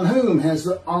 Upon whom has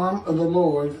the arm of the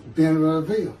Lord been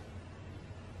revealed?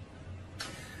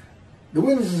 The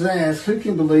witnesses ask, who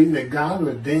can believe that God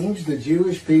redeems the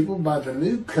Jewish people by the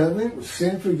new covenant with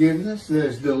sin forgiveness that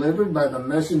is delivered by the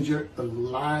messenger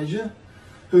Elijah,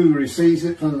 who receives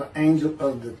it from the angel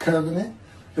of the covenant,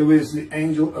 who is the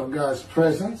angel of God's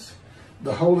presence,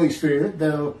 the Holy Spirit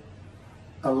that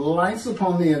alights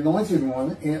upon the anointed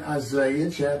one in Isaiah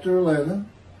chapter 11,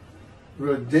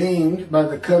 redeemed by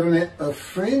the covenant of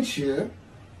friendship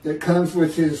that comes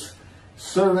with his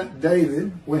servant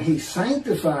David when he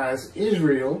sanctifies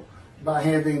Israel by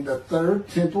having the third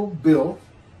temple built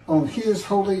on his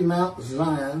holy Mount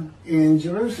Zion in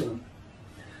Jerusalem.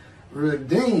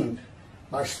 Redeemed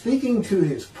by speaking to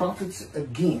his prophets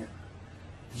again.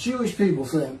 The Jewish people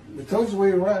saying, we told you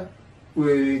we were right.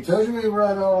 We told you we were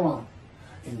right all along.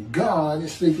 And God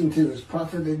is speaking to his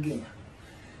prophet again.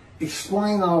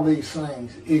 Explain all these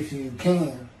things if you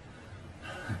can.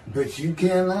 But you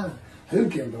cannot. Who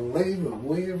can believe what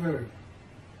we have heard?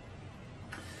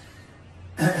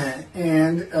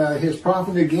 And his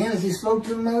prophet again, as he spoke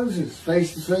to Moses,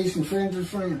 face to face and friend to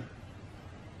friend.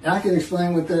 I can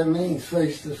explain what that means,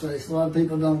 face to face. A lot of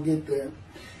people don't get that.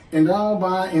 And all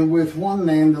by and with one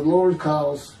name the Lord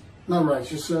calls my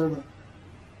righteous servant.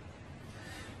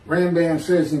 Rambam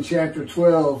says in chapter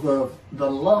 12 of the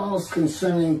laws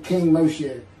concerning King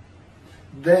Moshiach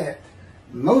that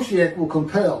Moshiach will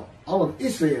compel all of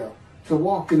Israel to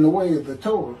walk in the way of the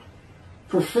Torah,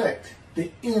 perfect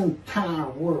the entire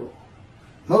world,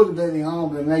 motivating all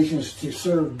the nations to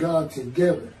serve God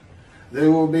together.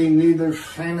 There will be neither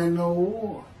famine nor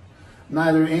war,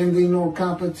 neither envy nor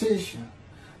competition.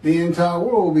 The entire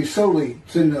world will be solely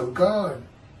to know God.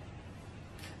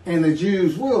 And the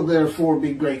Jews will therefore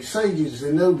be great sages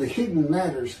and know the hidden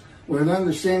matters with an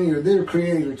understanding of their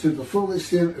Creator to the full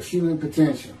extent of human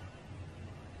potential.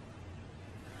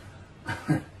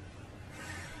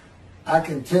 I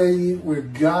can tell you,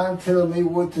 with God telling me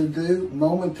what to do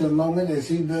moment to moment as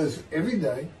he does every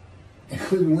day,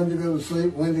 including when to go to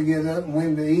sleep, when to get up, and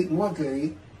when to eat, and what to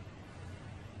eat,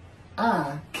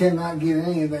 I cannot get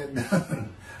any of that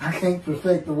done. I can't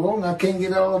perfect the world, and I can't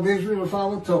get all of Israel to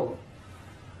follow Torah.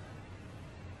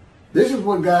 This is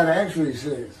what God actually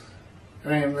says,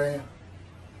 Ram.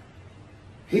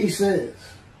 He says,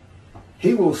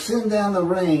 He will send down the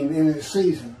rain in its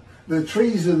season. The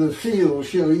trees of the field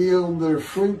shall yield their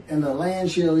fruit, and the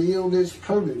land shall yield its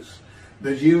produce.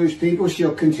 The Jewish people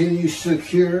shall continue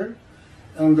secure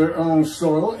on their own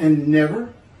soil and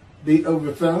never be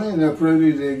overthrown and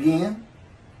uprooted again.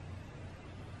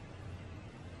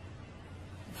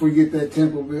 If we get that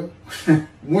temple built,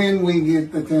 when we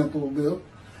get the temple built.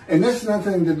 And that's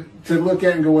nothing to look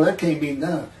at and go, well, that can't be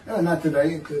done. No, not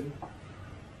today, it couldn't.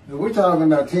 But we're talking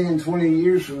about 10, 20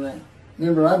 years from now.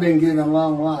 Remember, I've been given a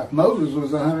long life. Moses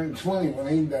was 120 when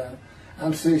he died.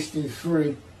 I'm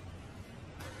 63.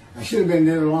 I should have been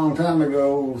dead a long time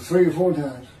ago, 3 or 4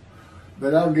 times.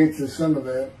 But I'll get to some of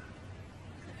that.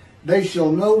 They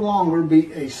shall no longer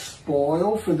be a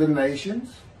spoil for the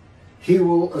nations. He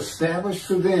will establish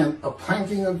for them a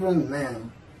planting of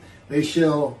renown. They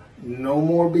shall no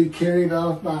more be carried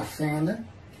off by famine.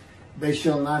 They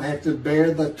shall not have to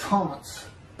bear the taunts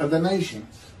of the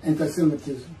nations.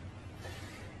 Anti-Semitism.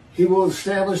 He will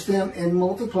establish them and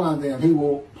multiply them. He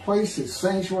will place His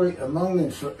sanctuary among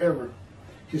them forever.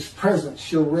 His presence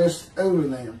shall rest over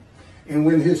them. And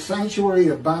when His sanctuary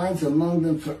abides among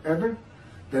them forever,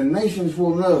 the nations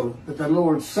will know that the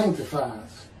Lord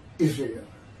sanctifies Israel.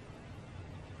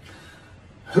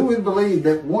 Who would believe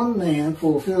that one man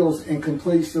fulfills and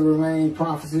completes the remaining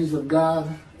prophecies of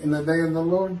God in the day of the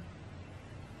Lord?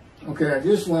 Okay, I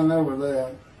just went over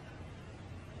that.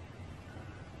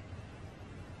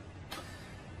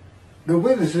 The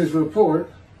witnesses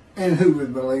report, and who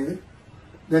would believe it,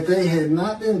 that they had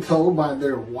not been told by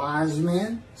their wise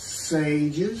men,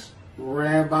 sages,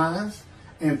 rabbis,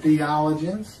 and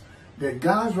theologians that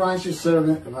God's righteous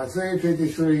servant of Isaiah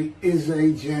 53 is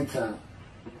a Gentile.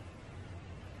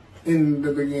 In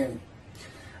the beginning,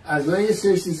 Isaiah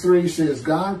 63 says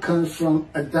God comes from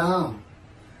Adam.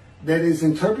 That is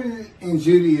interpreted in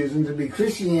Judaism to be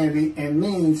Christianity and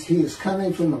means He is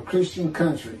coming from a Christian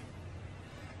country.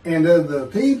 And of the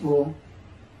people,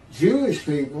 Jewish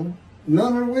people,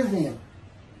 none are with Him.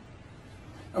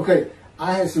 Okay,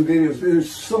 I had some videos. There's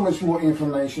so much more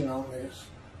information on this.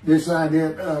 This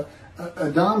idea,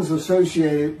 Adam's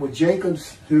associated with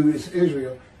Jacob's, who is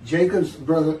Israel, Jacob's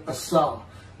brother Esau.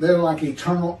 They're like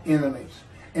eternal enemies.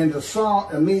 And Esau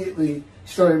immediately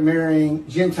started marrying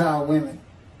Gentile women,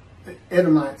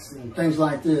 Edomites and things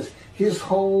like this. His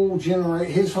whole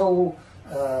generations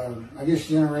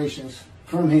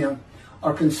from him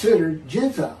are considered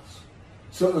Gentiles.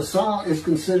 So Esau is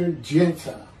considered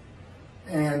Gentile.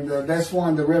 And that's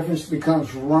why the reference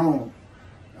becomes Rome,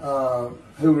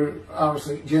 who were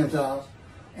obviously Gentiles.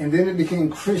 And then it became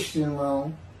Christian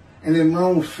Rome. And then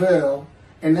Rome fell.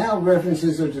 And now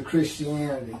references are to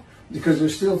Christianity. Because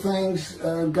there's still things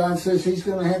God says He's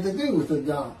going to have to do with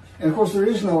Adam. And of course there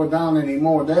is no Adam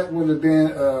anymore. That would have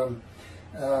been,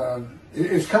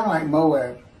 it's kind of like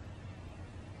Moab.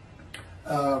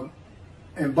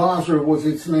 And Basra was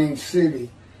its main city.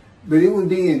 But it would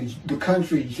be in the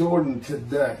country Jordan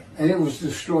today. And it was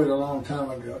destroyed a long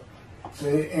time ago. So,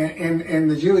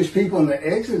 and the Jewish people in the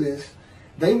Exodus,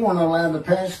 they weren't allowed to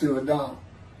pass through Adam.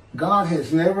 God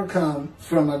has never come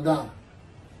from Adam.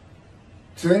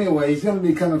 So anyway, He's going to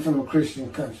be coming from a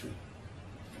Christian country.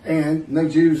 And no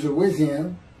Jews are with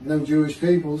Him, no Jewish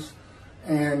peoples.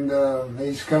 And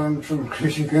He's coming from a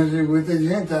Christian country with a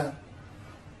Gentile.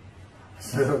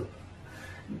 So,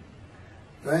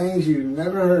 things you've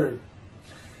never heard.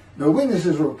 The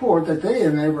witnesses report that they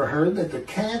have never heard that the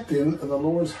captain of the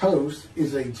Lord's host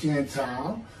is a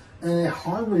Gentile and a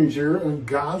harbinger of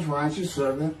God's righteous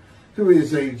servant who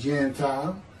is a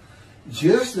Gentile,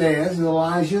 just as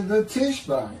Elijah the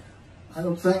Tishbite. I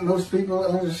don't think most people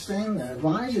understand that.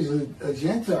 Elijah is a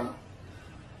Gentile.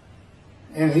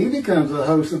 And he becomes the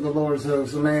host of the Lord's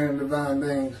host, a man of divine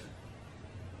things.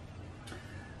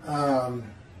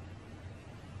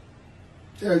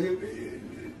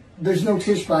 There's no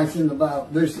Tishbites in the Bible.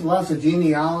 There's lots of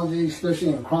genealogy, especially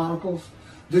in Chronicles.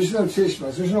 There's no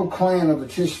Tishbites. There's no clan of a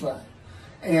Tishbite.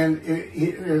 And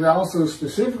it also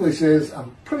specifically says,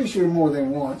 I'm pretty sure more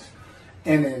than once,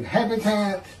 an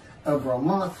inhabitant of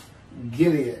Ramoth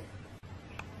Gilead.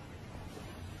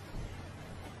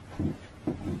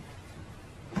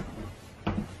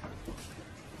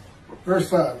 Verse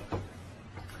 5.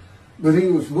 But He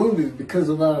was wounded because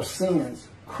of our sins,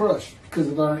 crushed because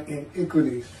of our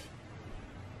iniquities.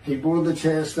 He bore the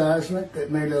chastisement that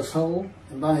made us whole,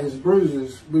 and by His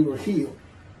bruises we were healed.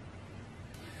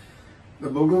 The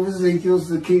book of Ezekiel is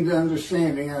the key to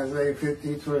understanding Isaiah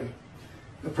 53.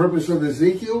 The purpose of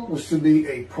Ezekiel was to be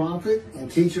a prophet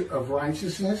and teacher of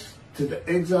righteousness to the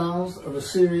exiles of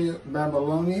Assyria,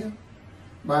 Babylonia,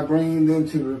 by bringing them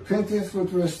to repentance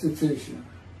with restitution.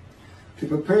 To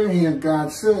prepare him,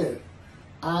 God said,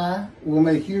 I will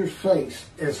make your face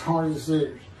as hard as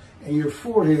theirs, and your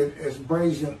forehead as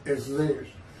brazen as theirs.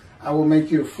 I will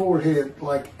make your forehead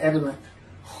like adamant,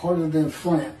 harder than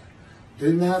flint.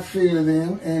 Do not fear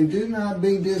them, and do not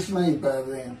be dismayed by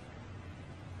them.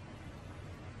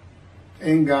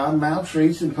 And God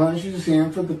maltreats and punishes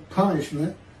him for the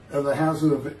punishment of the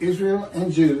houses of Israel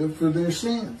and Judah for their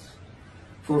sins.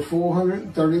 For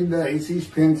 430 days he's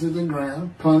pinned to the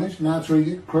ground, punished,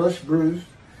 maltreated, crushed, bruised,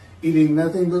 eating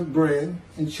nothing but bread,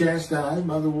 and chastised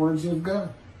by the words of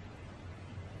God.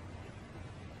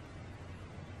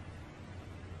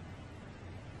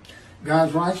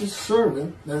 God's righteous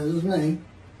servant, that is me,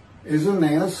 is a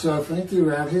man of suffering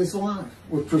throughout his life,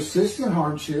 with persistent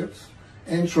hardships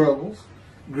and troubles,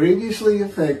 grievously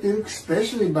affected,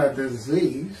 especially by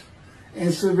disease,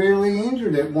 and severely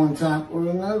injured at one time or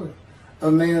another. A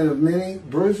man of many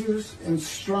bruises and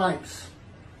stripes.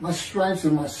 My stripes are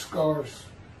my scars.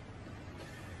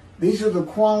 These are the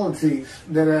qualities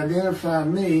that identify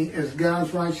me as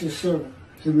God's righteous servant,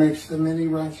 who makes the many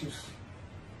righteous.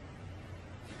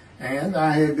 And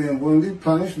I have been wounded,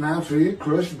 punished, maltreated,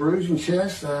 crushed, bruised, and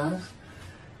chastised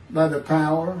by the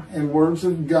power and words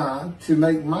of God to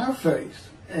make my face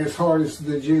as hard as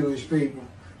the Jewish people.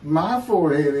 My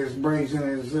forehead is brazen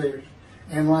as theirs,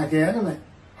 and like adamant,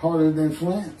 harder than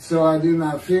flint. So I do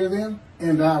not fear them,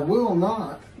 and I will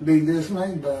not be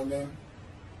dismayed by them.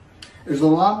 There's a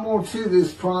lot more to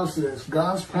this process.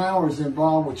 God's power is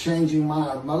involved with changing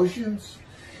my emotions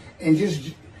and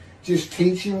just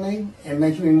teaching me and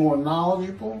making me more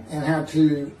knowledgeable and how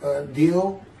to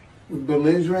deal with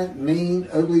belligerent, mean,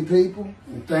 ugly people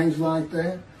and things like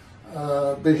that.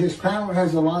 But his power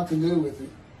has a lot to do with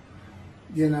it.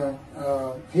 You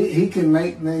know, he can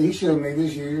make me, he showed me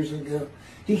this years ago,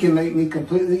 he can make me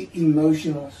completely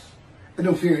emotionless. I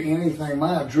don't fear anything.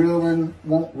 My adrenaline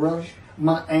won't rush.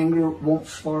 My anger won't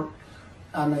spark.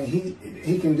 I mean,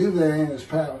 he can do that in his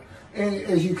power. And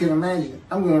as you can imagine,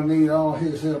 I'm going to need all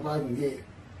his help I can get.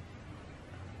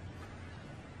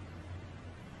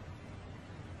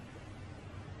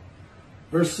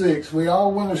 Verse 6, we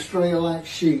all went astray like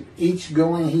sheep, each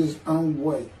going his own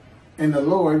way. And the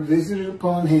Lord visited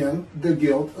upon him the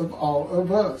guilt of all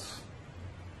of us.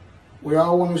 We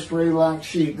all went astray like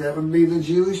sheep. That would be the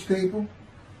Jewish people.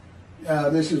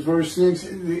 This is verse 6,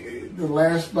 the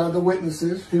last by the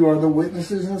witnesses, who are the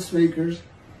witnesses and speakers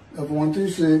of 1 through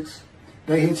 6.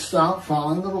 They had stopped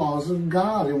following the laws of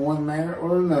God in one manner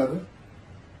or another.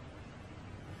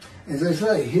 As they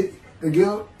say, the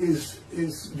guilt is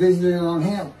visited on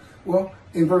him. Well,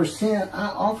 in verse 10, I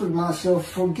offered myself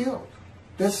for guilt.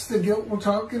 That's the guilt we're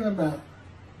talking about.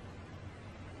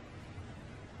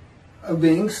 Of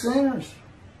being sinners.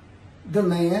 The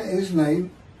man is made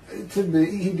to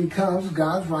be, he becomes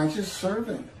God's righteous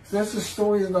servant. That's the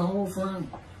story of the whole thing.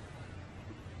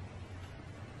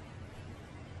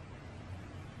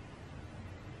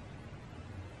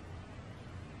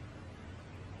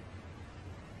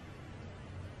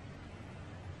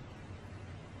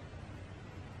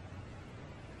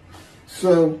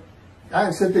 So, I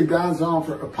accepted God's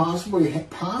offer of possibly,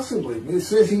 it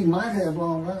says he might have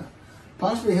long life,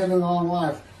 possibly having long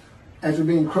life after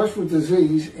being crushed with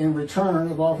disease in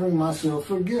return of offering myself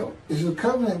for guilt. It's a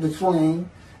covenant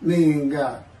between me and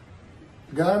God.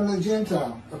 God and the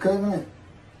Gentile, a covenant.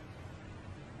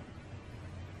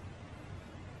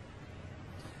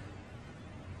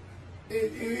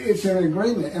 It's an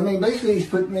agreement. I mean, basically he's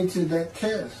put me to that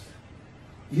test.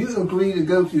 You agree to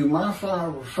go through my fire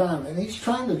of refinement. He's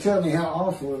trying to tell me how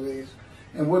awful it is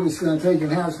and what it's going to take and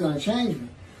how it's going to change me.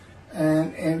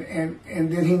 And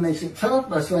then he makes it tough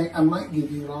by saying, I might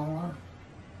give you long life.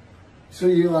 So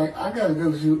you're like, I got to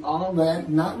go through all that,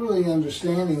 not really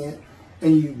understanding it,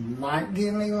 and you might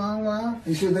give me long life?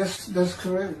 He said, that's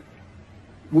correct.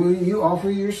 Will you offer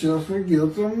yourself for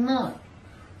guilt or not?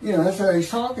 You know, that's how he's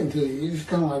talking to you. You're just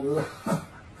kind of like,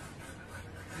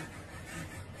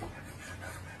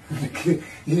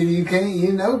 you can't,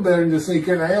 you know better than to say,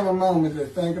 could I have a moment to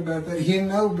think about that? You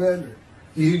know better.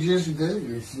 You just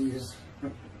do.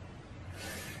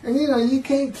 And you know, you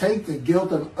can't take the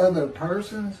guilt of other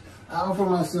persons. I offer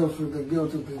myself for the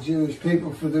guilt of the Jewish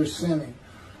people for their sinning.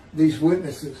 These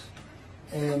witnesses.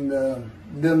 And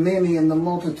the many and the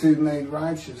multitude made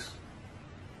righteous.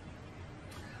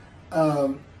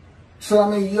 So, I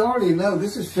mean, you already know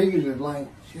this is figurative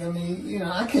language. I mean, you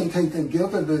know, I can't take the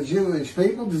guilt of the Jewish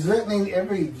people. Does that mean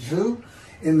every Jew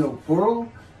in the world,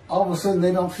 all of a sudden,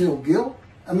 they don't feel guilt?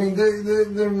 I mean,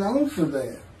 they're known for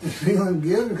that, feeling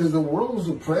guilt because the world's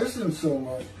oppressing them so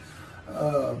much.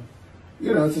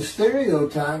 You know, it's a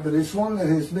stereotype, but it's one that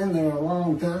has been there a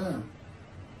long time.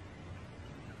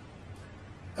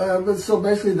 But so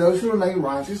basically, those who are made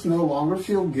righteous no longer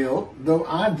feel guilt, though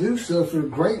I do suffer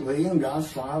greatly in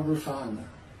God's fire of refinement.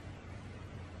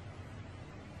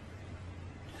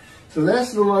 So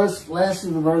that's the last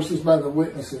of the verses by the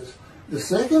witnesses. The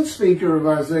second speaker of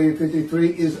Isaiah 53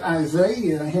 is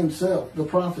Isaiah himself, the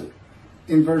prophet,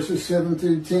 in verses 7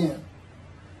 through 10.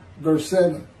 Verse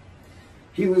 7,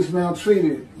 he was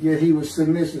maltreated, yet he was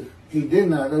submissive. He did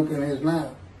not open his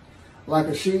mouth. Like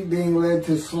a sheep being led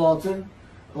to slaughter,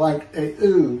 like a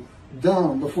ewe,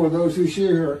 dumb before those who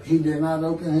shear her, he did not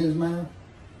open his mouth.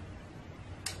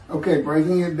 Okay,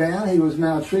 breaking it down, he was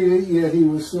maltreated, yet he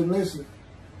was submissive.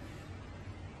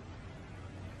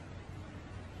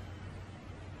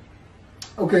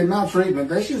 Okay, maltreatment,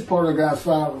 that's just part of God's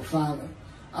fire of refinement.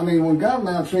 I mean, when God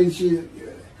maltreats you,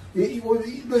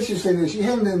 let's just say this, you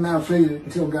haven't been maltreated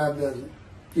until God does it.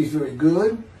 He's very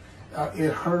good.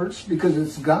 It hurts because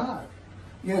it's God.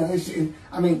 You know,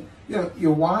 I mean, you know,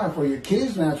 your wife or your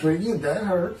kids maltreat you, that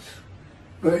hurts.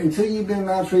 But until you've been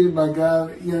maltreated by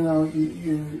God, you know,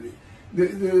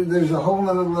 there's a whole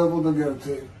other level to go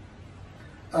to.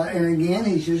 And again,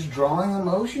 he's just drawing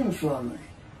emotions from me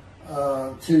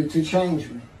to change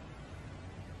me.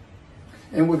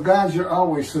 And with God, you're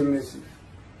always submissive.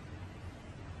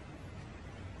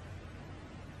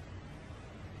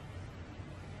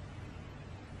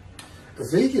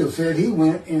 Ezekiel said he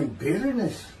went in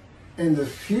bitterness and the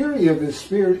fury of his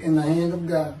spirit in the hand of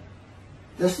God.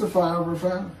 That's the fire of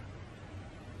refinement.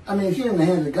 I mean, if you're in the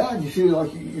hand of God, you feel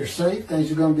like you're safe,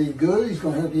 things are going to be good, he's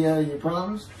going to help you out of your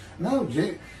problems. No,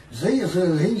 Ezekiel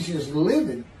says he's just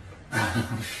livid,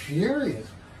 furious,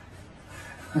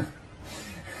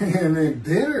 and then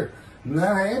bitter,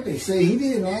 not happy. See, he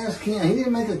didn't ask him, he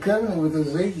didn't make a covenant with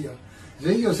Ezekiel.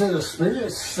 Ezekiel said, the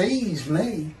Spirit sees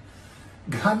me.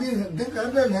 God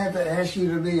doesn't have to ask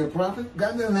you to be a prophet.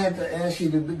 God doesn't have to ask you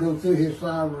to go through his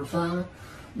fire of refinement.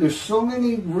 There's so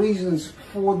many reasons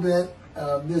for that,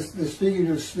 this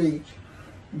figurative speech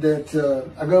that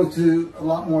I go to a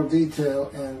lot more detail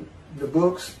in the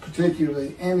books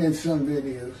particularly and in some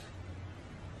videos.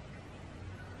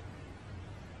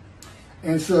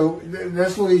 And so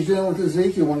that's what he's doing with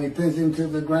Ezekiel when he pins him to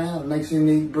the ground, makes him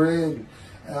eat bread,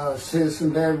 says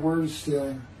some bad words to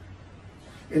him.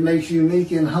 It makes you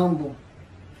meek and humble.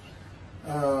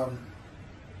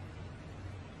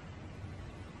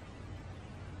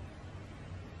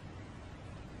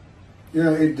 You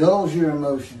know, it dulls your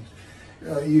emotions.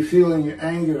 You feel in your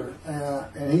anger.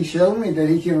 And he showed me that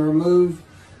he can remove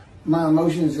my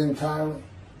emotions entirely.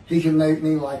 He can make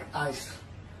me like ice,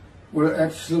 where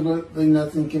absolutely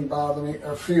nothing can bother me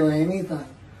or feel anything.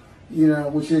 You know,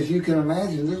 which as you can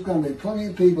imagine, there's going to be plenty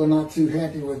of people not too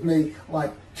happy with me,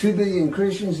 like 2 billion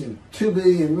Christians and 2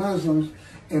 billion Muslims,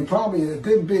 and probably a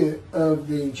good bit of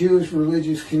the Jewish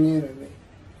religious community.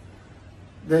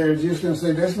 They're just going to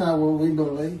say, that's not what we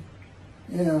believe.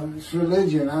 You know, it's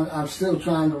religion. I'm still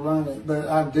trying to learn it, but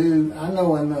I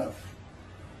know enough.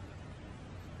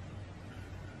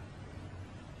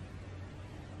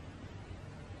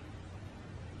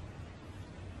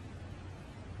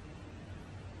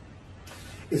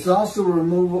 It's also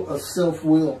removal of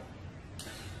self-will.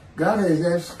 God has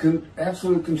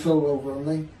absolute control over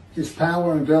me. His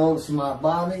power envelops my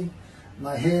body,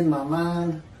 my head, my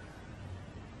mind.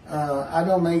 I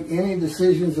don't make any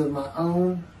decisions of my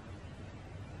own.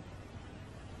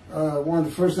 One of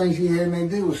the first things he had me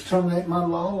do was terminate my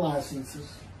law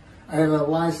licenses. I had a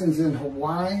license in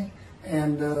Hawaii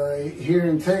and here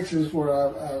in Texas,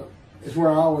 where is where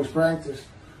I always practiced.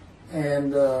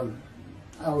 And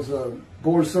I was a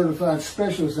board certified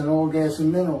specialist in oil, gas,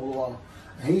 and mineral law.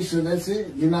 And he said, that's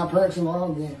it. You're not practicing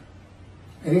law again.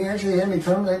 And he actually had me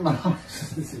terminate my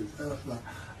licenses.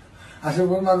 I said,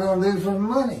 what am I going to do for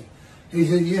money? He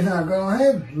said, you're not going to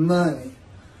have money.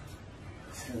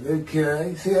 I said,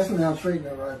 okay. See, that's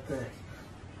maltreatment right there.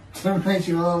 Terminate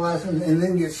your law license and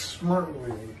then get smart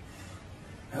with it.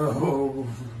 Oh,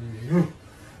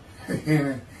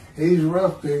 he's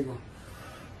rough, people.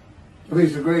 But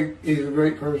he's a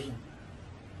great person.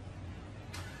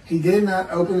 He did not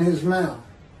open his mouth.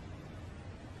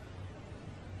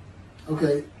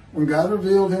 Okay, when God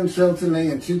revealed himself to me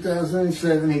in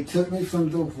 2007, he took me from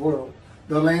the world,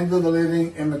 the land of the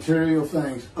living and material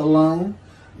things, alone,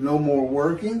 no more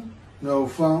working, no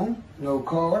phone, no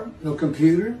car, no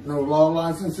computer, no law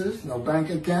licenses, no bank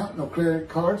account, no credit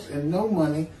cards, and no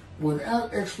money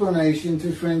without explanation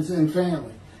to friends and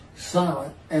family.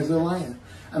 Silent as a lamb.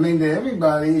 I mean, to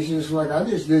everybody, it's just like, I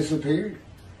just disappeared.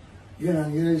 You know,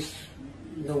 you just,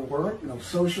 no work, no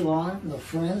social life, no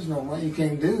friends, no money. You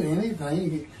can't do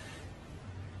anything.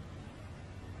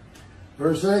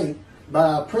 Verse 8,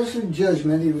 by oppressive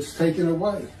judgment he was taken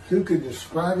away. Who could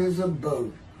describe his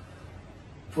abode?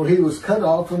 For he was cut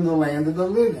off from the land of the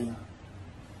living.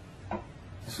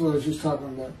 That's what I was just talking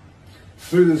about.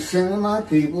 Through the sin of my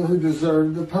people who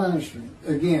deserved the punishment.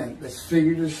 Again, that's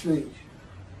figurative speech.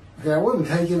 Okay, I wasn't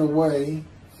taken away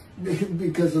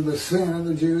because of the sin of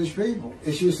the Jewish people.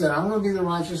 It's just that I'm going to be the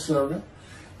righteous servant.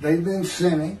 They've been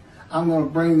sinning. I'm going to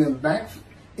bring them back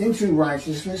into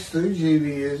righteousness through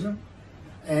Judaism.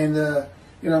 And,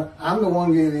 you know, I'm the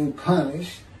one getting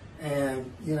punished.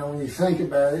 And, you know, when you think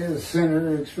about it, a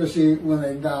sinner, especially when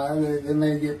they die, they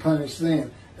may get punished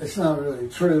then. It's not really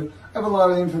true. I have a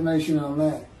lot of information on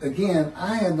that. Again,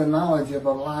 I have the knowledge of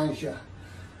Elijah.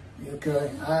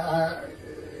 Okay?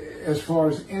 As far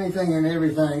as anything and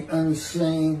everything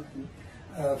unseen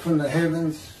from the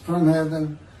heavens, from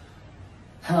heaven,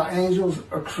 how angels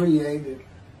are created,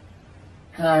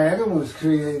 how Adam was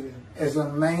created as a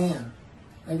man.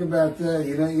 Think about that.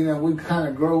 You know, we kind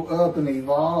of grow up and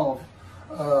evolve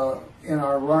in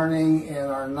our learning and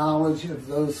our knowledge of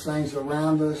those things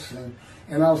around us,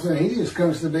 and all of a sudden he just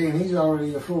comes to be and he's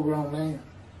already a full-grown man.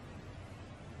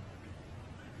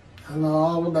 I know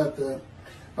all about that.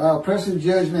 By oppressive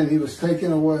judgment he was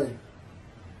taken away.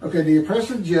 Okay, the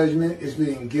oppressive judgment is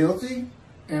being guilty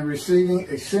and receiving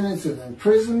a sentence of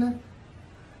imprisonment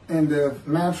and of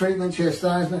maltreatment,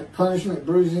 chastisement, punishment,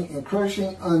 bruising, and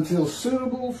crushing until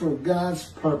suitable for God's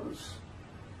purpose.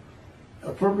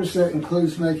 A purpose that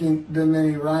includes making the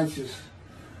many righteous.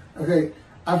 Okay,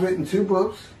 I've written 2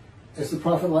 books, as the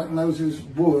prophet like Moses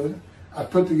would.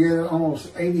 I've put together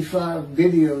almost 85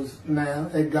 videos now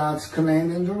at God's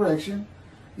command and direction.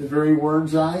 The very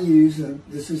words I use, and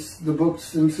this is the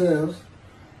books themselves.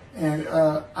 And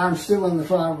I'm still in the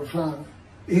fire of refinement.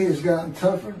 It has gotten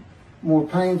tougher, more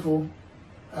painful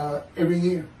every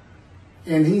year.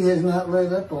 And he has not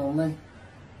let up on me.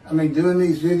 I mean, doing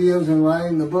these videos and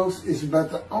writing the books is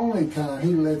about the only time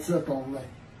he lets up on me.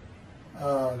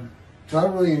 So I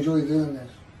really enjoy doing this.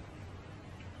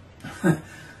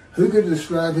 Who could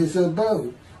describe his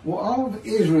abode? Well, all of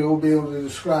Israel will be able to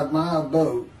describe my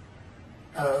abode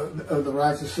of the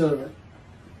righteous servant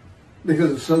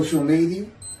because of social media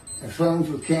and phones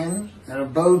with cameras and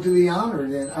abode to be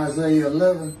honored in Isaiah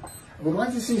 11. I would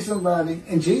like to see somebody,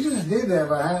 and Jesus did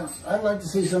have a house. I'd like to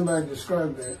see somebody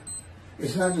describe that.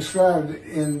 It's not described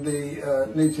in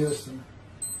the New Testament.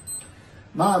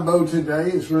 My abode today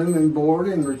is room and board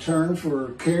in return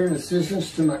for care and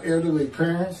assistance to my elderly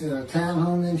parents in a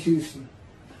townhome in Houston,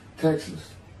 Texas.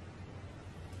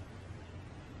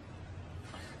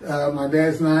 My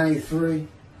dad's 93.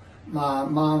 My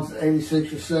mom's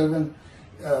 86 or 7.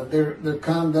 Their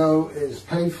condo is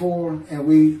paid for, and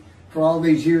we, for all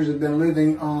these years, have been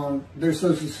living on their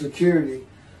Social Security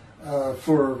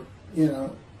for, you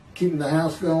know, keeping the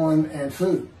house going and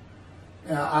food.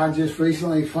 I just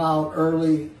recently filed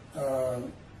early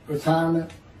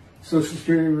retirement, Social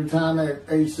Security retirement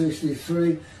at age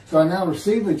 63. So I now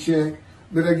receive a check,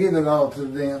 but I give it all to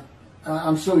them.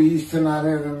 I'm so used to not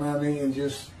having money and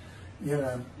just, you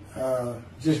know,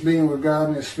 just being with God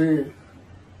in the Spirit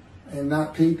and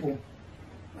not people.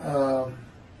 But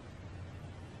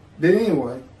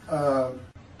anyway,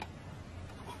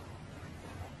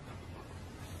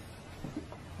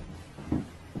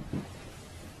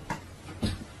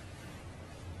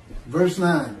 verse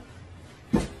 9,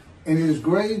 and his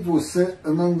grave was set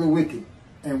among the wicked,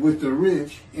 and with the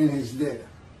rich in his death,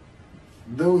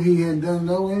 though he had done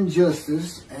no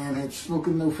injustice and had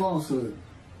spoken no falsehood.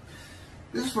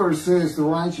 This verse says the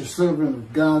righteous servant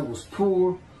of God was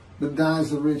poor, but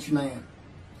dies a rich man.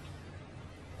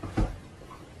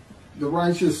 The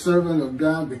righteous servant of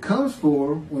God becomes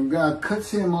poor when God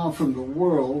cuts him off from the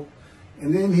world,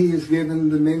 and then he is given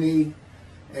the many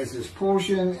as his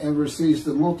portion and receives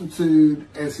the multitude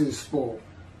as his spoil.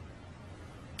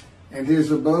 And his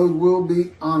abode will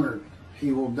be honored.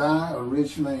 He will die a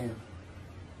rich man.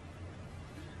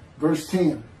 Verse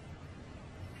 10.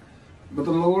 But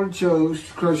the Lord chose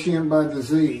to crush him by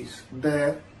disease,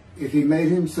 that if he made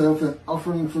himself an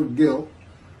offering for guilt,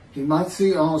 he might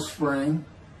see offspring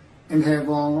and have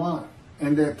long life,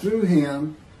 and that through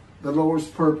him the Lord's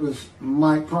purpose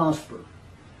might prosper.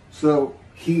 So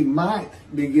he might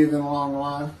be given long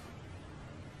life,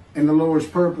 and the Lord's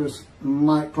purpose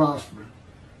might prosper.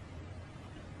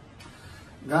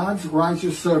 God's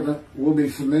righteous servant will be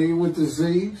familiar with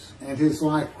disease and his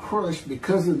life crushed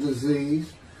because of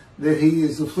disease that he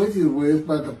is afflicted with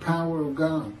by the power of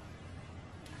God.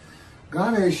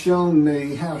 God has shown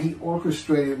me how he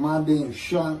orchestrated my being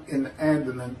shot in the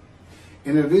abdomen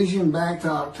in a vision back to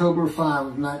October 5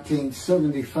 of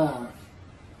 1975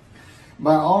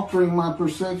 by altering my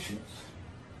perceptions.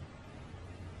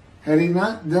 Had he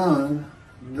not done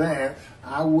that,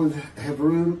 I would have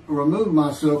removed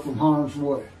myself from harm's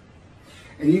way.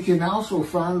 And you can also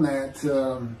find that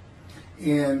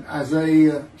in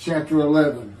Isaiah chapter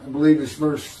 11, I believe it's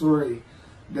verse 3,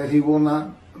 that he will not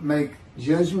make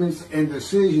judgments and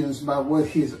decisions by what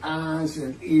his eyes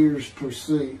and ears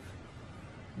perceive.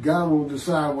 God will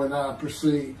decide what I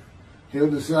perceive.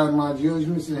 He'll decide my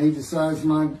judgments, and he decides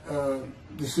my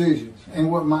decisions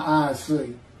and what my eyes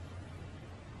see.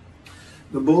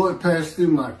 The bullet passed through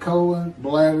my colon,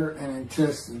 bladder, and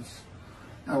intestines.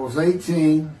 I was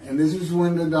 18, and this is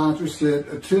when the doctor said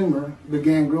a tumor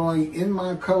began growing in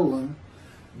my colon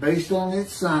based on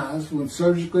its size when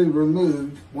surgically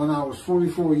removed when I was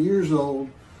 44 years old,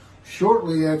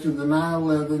 shortly after the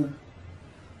 9/11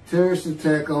 terrorist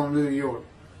attack on New York.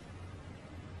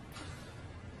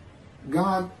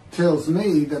 God tells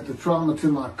me that the trauma to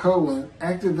my colon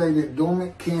activated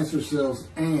dormant cancer cells,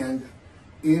 and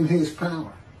in his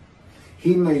power,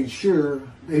 he made sure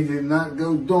they did not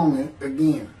go dormant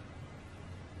again.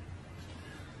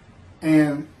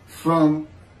 And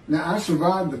now I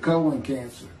survived the colon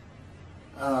cancer.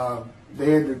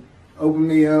 They had to open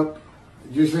me up,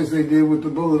 just as they did with the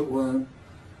bullet wound,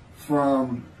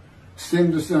 from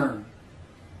stem to stern.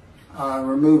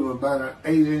 Remove about an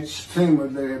 8-inch tumor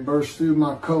that had burst through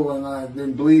my colon. I had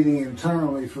been bleeding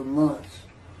internally for months.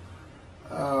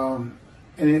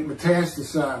 And it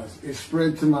metastasized. It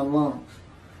spread to my lungs.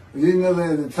 I didn't know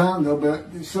that at the time, though,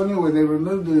 but so anyway, they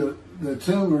removed the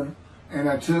tumor, and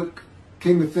I took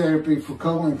chemotherapy for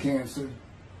colon cancer.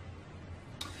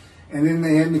 And then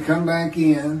they had me come back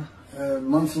in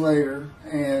months later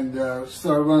and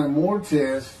started running more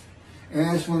tests, and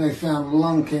that's when they found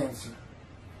lung cancer.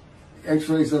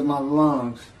 X-rays of my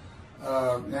lungs.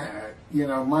 You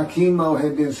know, my chemo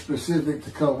had been specific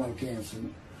to colon cancer.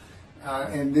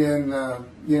 And then,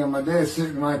 you know, my dad's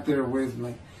sitting right there with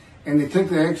me. And they took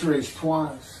the x-rays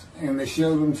twice, and they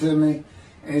showed them to me,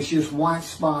 and it's just white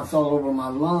spots all over my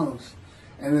lungs.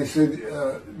 And they said,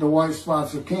 the white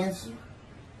spots are cancer,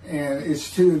 and it's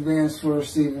too advanced for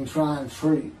us to even try and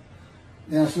treat.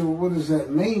 And I said, well, what does that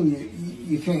mean?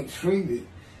 You can't treat it.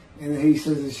 And he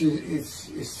says,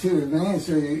 it's too advanced,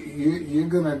 so you're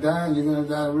going to die, and you're going to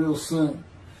die real soon,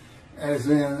 as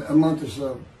in a month or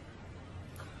so.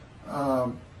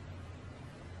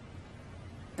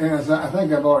 And as I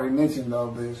think I've already mentioned all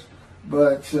this,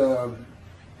 but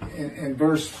in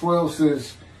verse 12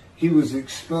 says he was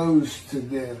exposed to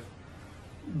death.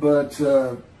 But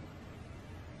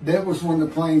that was when the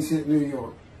planes hit New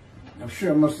York. I'm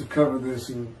sure I must have covered this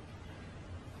in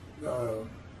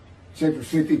chapter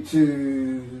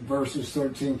 52, verses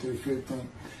 13 through 15.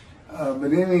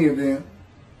 But in any event,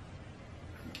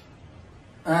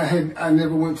 I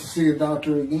never went to see a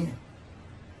doctor again.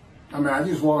 I mean, I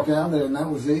just walked out there and that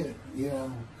was it, you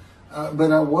know.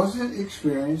 But I wasn't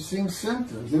experiencing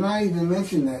symptoms. And I even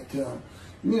mentioned that to him.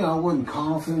 You know, I wasn't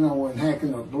coughing, I wasn't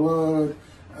hacking up blood,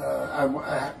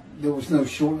 there was no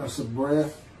shortness of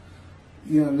breath.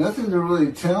 You know, nothing to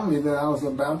really tell me that I was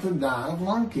about to die of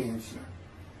lung cancer.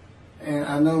 And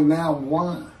I know now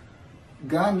why.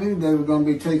 God knew they were going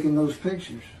to be taking those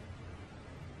pictures.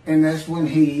 And that's when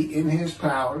he, in his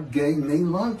power, gave me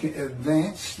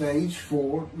advanced stage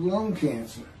 4 lung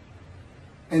cancer.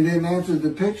 And then after the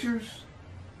pictures,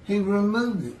 he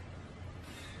removed it.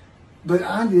 But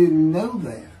I didn't know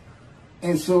that.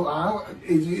 And so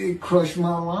it crushed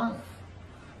my life.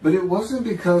 But it wasn't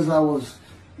because I was,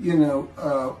 you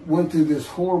know, went through this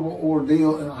horrible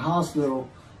ordeal in a hospital.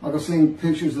 Like I've seen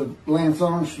pictures of Lance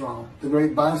Armstrong, the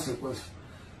great bicyclist,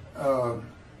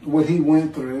 what he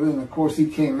went through, and of course he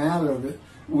came out of it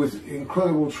with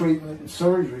incredible treatment and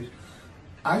surgeries.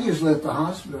 I just left the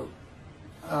hospital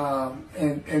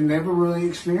and never really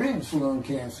experienced lung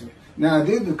cancer. Now I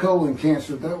did the colon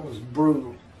cancer. That was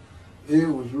brutal. It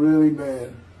was really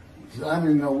bad. I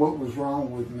didn't know what was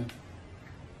wrong with me,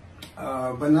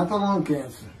 but not the lung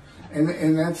cancer.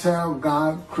 And that's how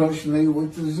God crushed me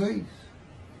with disease.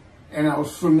 And I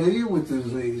was familiar with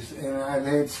disease, and I'd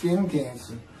had skin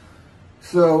cancer.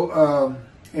 So,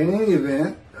 in any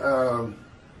event,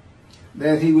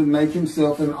 that he would make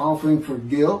himself an offering for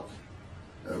guilt.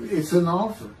 It's an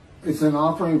offer. It's an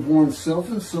offering of one's self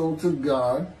and soul to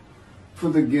God for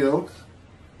the guilt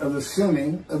of the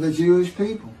sinning of the Jewish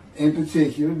people. In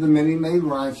particular, the many made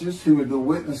righteous who were the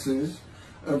witnesses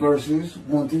of verses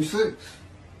 1 through 6.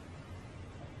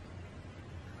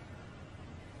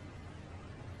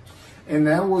 And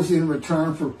that was in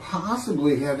return for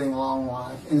possibly having long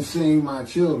life and seeing my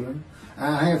children.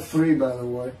 I have 3, by the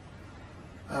way.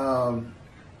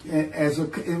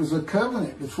 It was a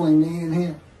covenant between me and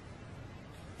him.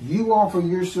 You offer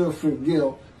yourself for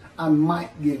guilt, I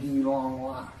might give you long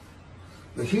life.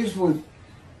 But here's what,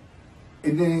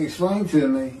 and then he explained to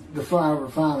me the fire of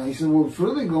refinement. He said, what's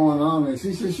really going on is,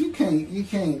 he says, you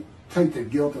can't take the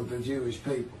guilt of the Jewish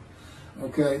people.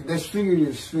 Okay, that's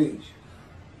figurative speech.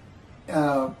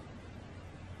 But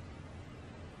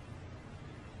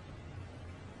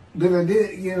I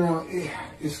did,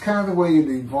 it's kind of the way it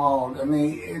evolved. I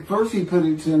mean, at first he put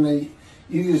it to me,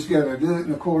 you just got to do it.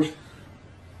 And of course,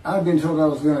 I've been told I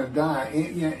was going to die.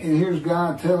 And here's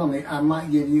God telling me, I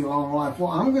might give you long life.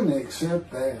 Well, I'm going to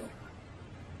accept that.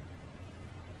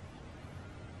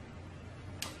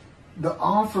 The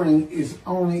offering is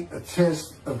only a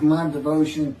test of my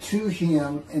devotion to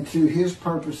him and to his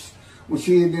purpose, which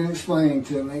he had been explaining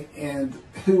to me, and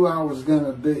who I was going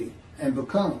to be and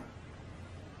become.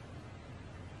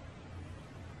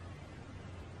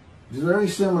 It's very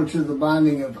similar to the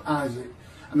binding of Isaac.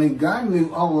 I mean, God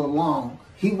knew all along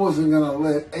he wasn't going to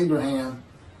let Abraham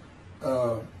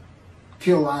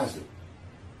kill Isaac.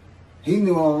 He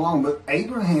knew all along, but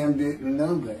Abraham didn't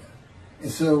know that. And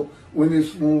so when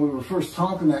we were first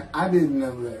talking that, I didn't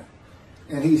know that.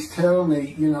 And he's telling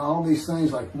me, all these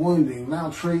things like wounding,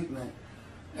 maltreatment,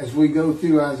 as we go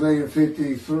through Isaiah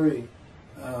 53,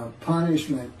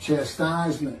 punishment,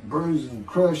 chastisement, bruising,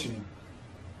 crushing,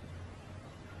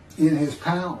 in his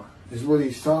power is what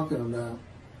he's talking about.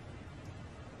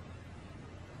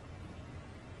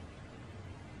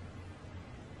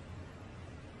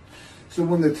 So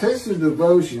when the test of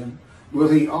devotion, will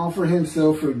he offer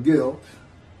himself for guilt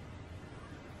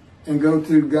and go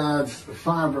through God's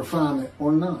fire of refinement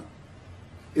or not?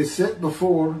 It's set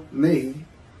before me.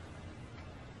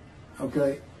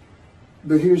 Okay,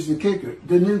 but here's the kicker.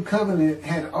 The new covenant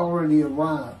had already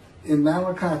arrived. In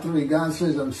Malachi 3, God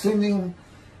says, I'm sending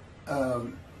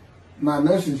my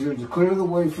messenger to clear the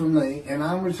way for me, and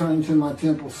I'm returning to my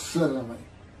temple suddenly.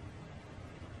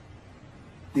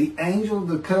 The angel of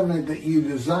the covenant that you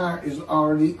desire is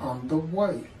already on the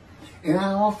way. And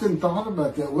I often thought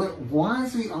about that. Why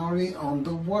is he already on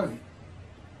the way?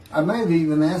 I may have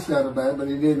even asked God about it, but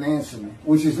he didn't answer me,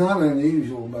 which is not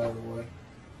unusual, by the way.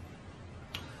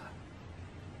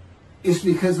 It's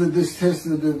because of this test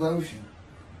of devotion.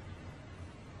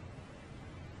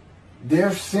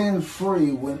 They're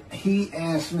sin-free when he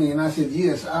asked me, and I said,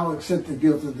 yes, I'll accept the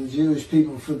guilt of the Jewish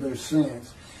people for their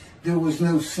sins. There was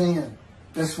no sin.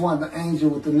 That's why the angel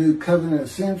with the new covenant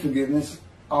of sin forgiveness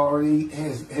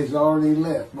has already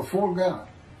left before God.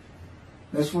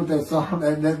 That's what that's all.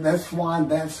 That's why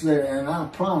that's there. And I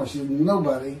promise you,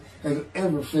 nobody has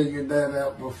ever figured that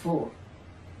out before.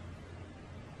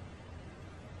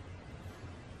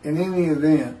 In any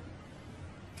event,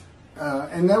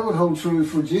 and that would hold true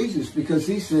for Jesus, because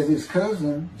he said his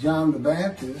cousin, John the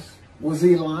Baptist, was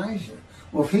Elijah.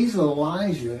 Well, if he's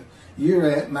Elijah, you're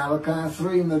at Malachi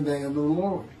 3 in the day of the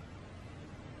Lord.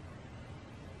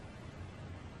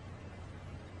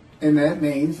 And that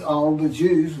means all the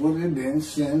Jews would have been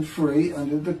sin-free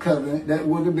under the covenant. That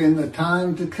would have been the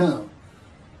time to come.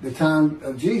 The time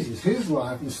of Jesus, his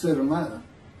life instead of mine.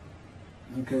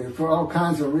 Okay, for all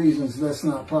kinds of reasons, that's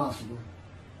not possible.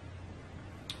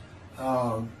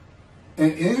 And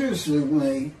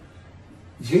interestingly,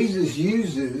 Jesus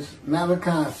uses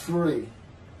Malachi 3,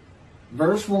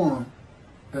 verse 1,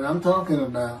 that I'm talking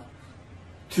about,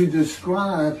 to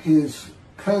describe his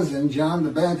cousin, John the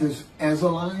Baptist, as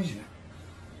Elijah.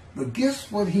 But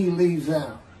guess what he leaves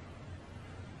out?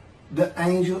 The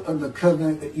angel of the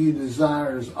covenant that you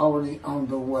desire is already on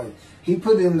the way. He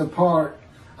put in the part,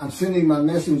 I'm sending my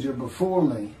messenger before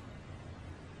me.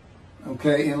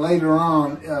 Okay, and later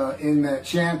on in that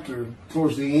chapter,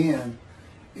 towards the end,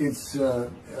 it's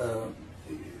when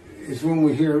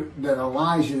we hear that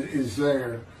Elijah is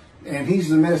there, and he's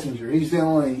the messenger. He's the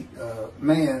only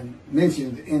man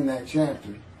mentioned in that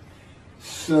chapter.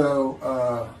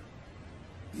 So,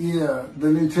 yeah, the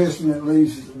New Testament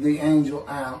leaves the angel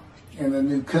out, and the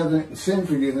new covenant and sin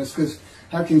forgiveness, because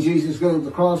how can Jesus go to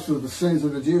the cross for the sins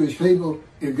of the Jewish people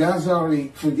if God's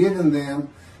already forgiven them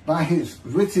by his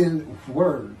written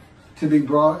word to be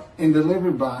brought and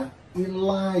delivered by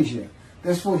Elijah?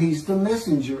 That's what he's the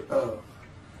messenger of,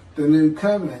 the new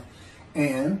covenant.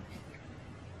 And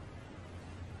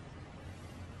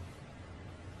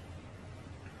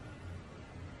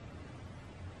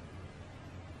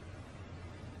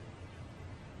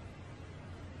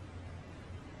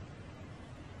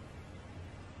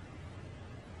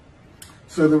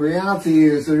So the reality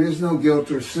is there is no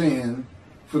guilt or sin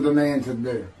for the man to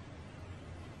bear.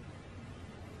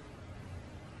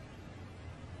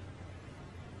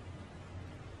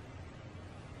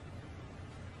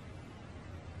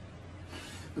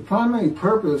 The primary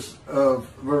purpose of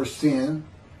verse 10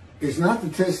 is not to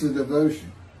test the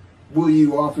devotion. Will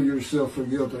you offer yourself for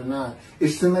guilt or not?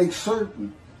 It's to make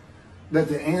certain that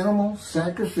the animal,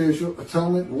 sacrificial,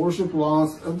 atonement, worship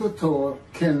laws of the Torah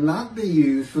cannot be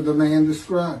used for the man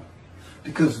described.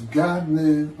 Because God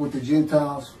knew what the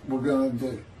Gentiles were going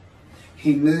to do.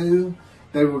 He knew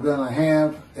they were going to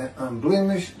have an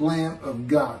unblemished Lamb of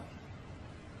God.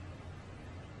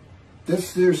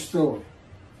 That's their story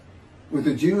with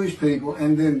the Jewish people.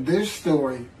 And then this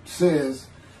story says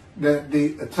that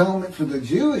the atonement for the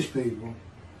Jewish people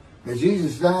that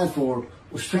Jesus died for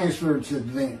was transferred to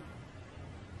them.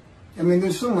 I mean,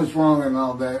 there's so much wrong in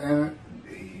all that, and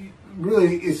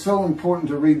really, it's so important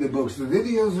to read the books. The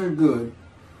videos are good,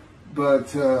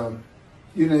 but,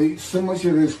 you know, so much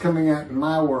of it is coming out in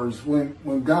my words.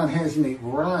 When God has me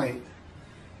right,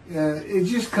 it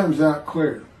just comes out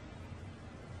clear.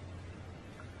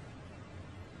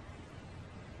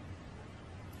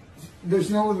 There's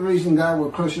no other reason God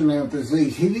would crush a man with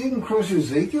disease. He didn't crush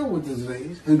Ezekiel with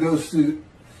disease, who goes through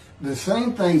the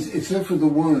same things except for the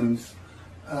wounds.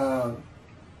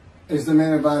 As the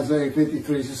man of Isaiah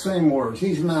 53, it's the same words.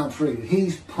 He's maltreated.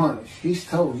 He's punished. He's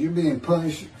told, you're being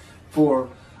punished for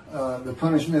the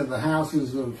punishment of the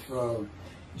houses of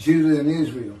Judah and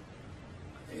Israel.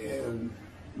 And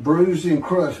bruised and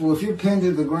crushed. Well, if you're pinned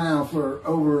to the ground for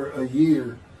over a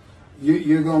year,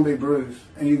 you're going to be bruised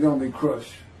and you're going to be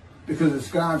crushed. Because it's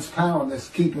God's power that's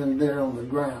keeping them there on the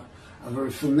ground. I'm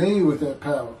very familiar with that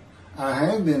power. I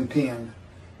have been pinned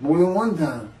more than one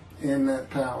time in that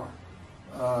power,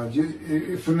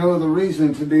 for no other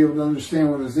reason to be able to understand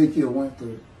what Ezekiel went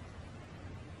through.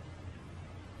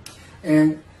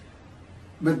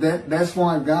 But that's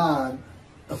why God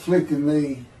afflicted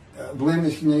me,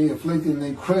 blemished me, afflicted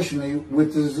me, crushed me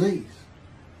with disease.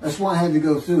 That's why I had to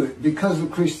go through it, because of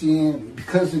Christianity,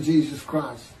 because of Jesus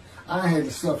Christ. I had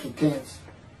to suffer cancer.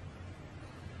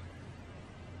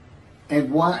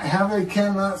 And how they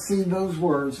cannot see those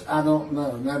words, I don't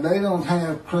know. Now, they don't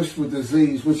have crushed with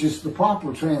disease, which is the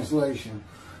proper translation.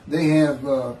 They have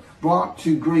brought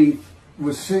to grief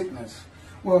with sickness.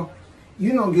 Well,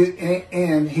 you don't get,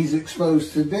 and he's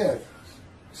exposed to death.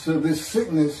 So this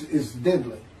sickness is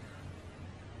deadly.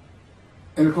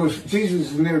 And of course,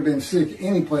 Jesus has never been sick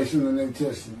any place in the New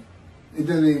Testament. It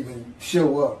doesn't even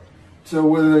show up. So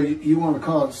whether you want to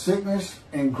call it sickness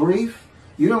and grief,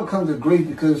 you don't come to grief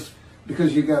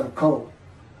because you got a cold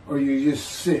or you're just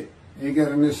sick and you got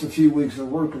to miss a few weeks of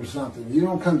work or something. You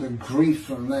don't come to grief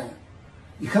from that.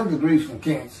 You come to grief from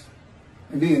cancer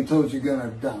and being told you're going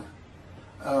to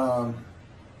die.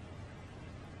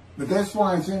 But that's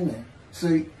why it's in there.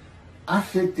 See, I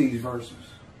fit these verses.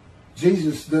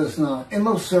 Jesus does not. And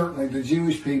most certainly the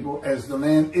Jewish people, as the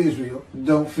man Israel,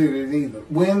 don't fit it either.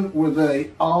 When were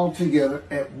they all together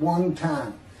at one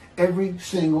time? Every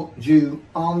single Jew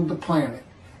on the planet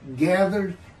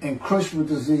gathered and crushed with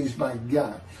disease by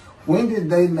God. When did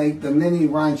they make the many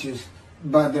righteous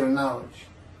by their knowledge?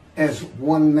 As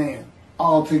one man,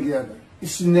 all together.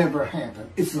 It's never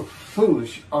happened. It's a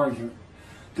foolish argument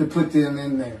to put them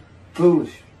in there.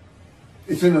 Foolish.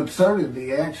 It's an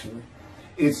absurdity, actually.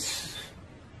 It's,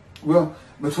 well,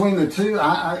 between the two,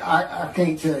 I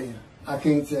can't tell you. I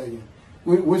can't tell you.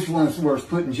 Which one's worse,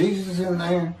 putting Jesus in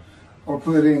there or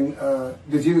putting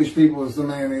the Jewish people as the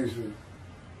man Israel?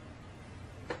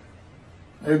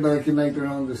 Everybody can make their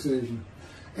own decision.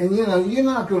 And, you know, you're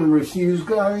not going to refuse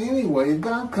God anyway. If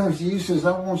God comes to you and says,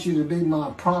 I want you to be my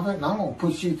prophet, and I'm going to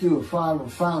put you through a fire of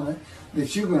refinement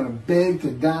that you're going to beg to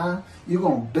die, you're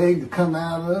going to beg to come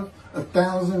out of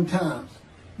 1,000 times.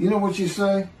 You know what you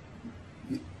say?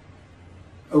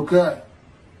 Okay,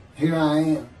 here I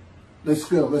am. Let's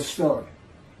go. Let's start.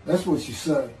 That's what you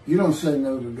say. You don't say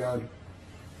no to God.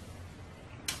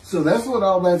 So that's what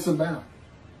all that's about.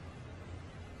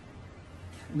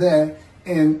 That,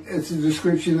 and it's a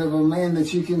description of a man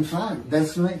that you can find.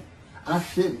 That's me. I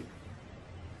fit it.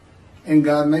 And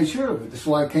God made sure of it. That's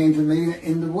why it came to me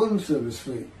in the womb, so to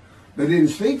speak. But it didn't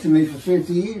speak to me for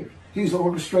 50 years. He's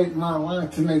orchestrating my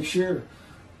life to make sure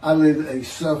I lived a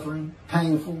suffering,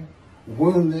 painful,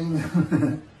 wounding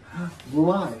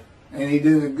life. And he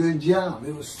did a good job.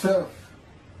 It was tough.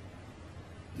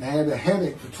 I had a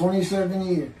headache for 27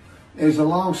 years. There's a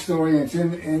long story, and it's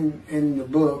in the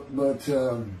book, but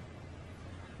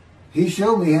he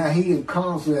showed me how he had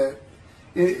caused that.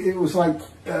 It was like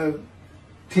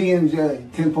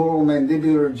TMJ, temporal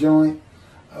mandibular joint.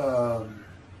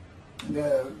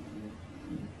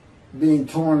 being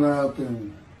torn up,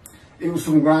 and it was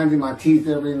from grinding my teeth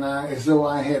every night as though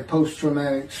I had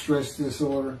post-traumatic stress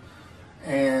disorder.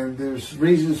 And there's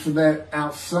reasons for that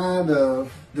outside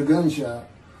of the gunshot,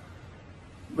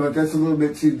 but that's a little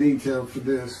bit too detailed for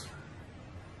this.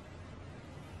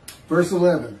 Verse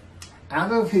 11,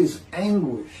 out of his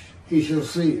anguish he shall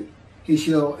see it. He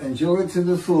shall enjoy it to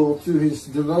the full through his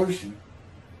devotion.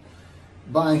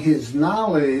 By his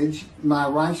knowledge, my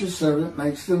righteous servant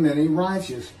makes the many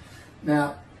righteous.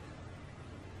 Now,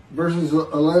 verses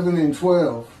 11 and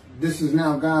 12, this is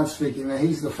now God speaking. Now,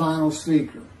 he's the final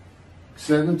speaker.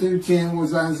 7 through 10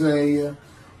 was Isaiah.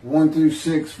 1 through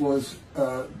 6 was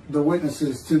the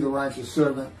witnesses to the righteous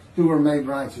servant who were made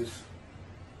righteous.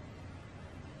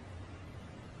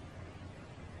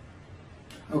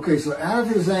 Okay, so out of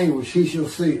his anguish he shall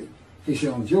see it. He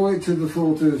shall enjoy it to the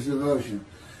full through his devotion.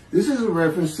 This is a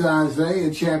reference to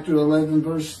Isaiah chapter 11,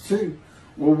 verse 2,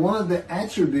 where one of the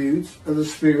attributes of the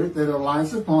Spirit that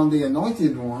alights upon the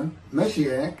anointed one,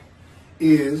 Moshiach,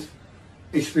 is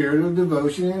a spirit of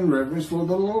devotion and reverence for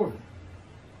the Lord.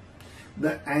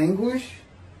 The anguish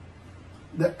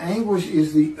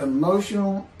is the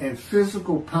emotional and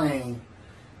physical pain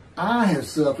I have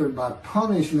suffered by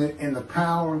punishment in the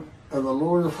power of the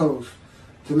Lord of hosts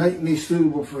to make me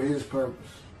suitable for his purpose.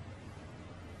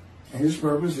 And his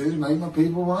purpose is make my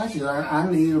people righteous. I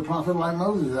need a prophet like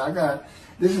Moses.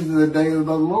 This is the day of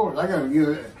the Lord.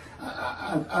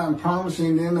 I'm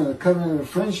promising them in a covenant of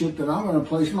friendship that I'm going to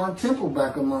place my temple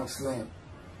back amongst them.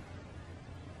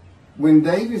 When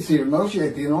David's here,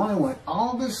 Moshiach, the anointed one,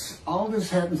 all this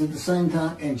happens at the same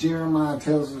time, and Jeremiah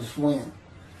tells us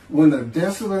when the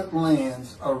desolate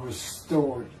lands are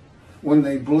restored, when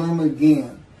they bloom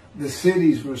again, the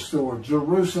cities restored,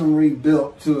 Jerusalem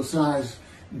rebuilt to a size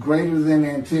greater than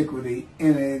antiquity,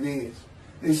 and it is.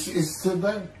 It's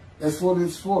today. That's what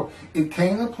it's for. It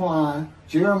can't apply,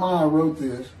 Jeremiah wrote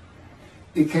this,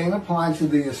 it can't apply to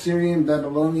the Assyrian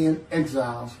Babylonian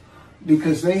exiles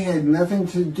because they had nothing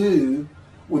to do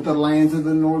with the lands of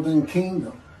the northern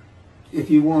kingdom. If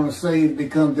you want to say it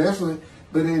become desolate,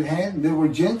 but there were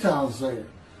Gentiles there.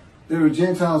 There were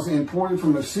Gentiles imported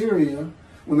from Assyria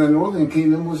when the northern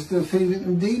kingdom was defeated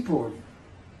and deported.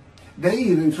 They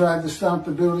even tried to stop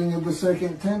the building of the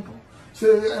second temple.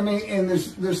 So, I mean, and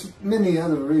there's many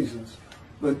other reasons,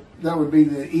 but that would be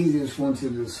the easiest one to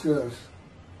discuss.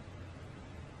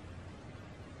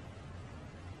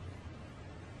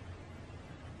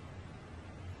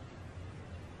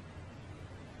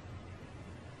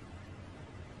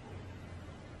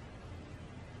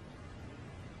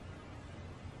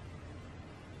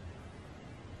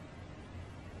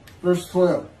 Verse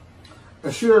 12,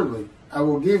 assuredly, I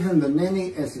will give him the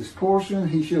many as his portion.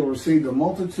 He shall receive the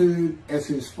multitude as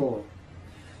his spoil.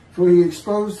 For he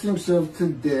exposed himself to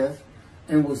death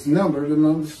and was numbered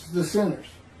amongst the sinners.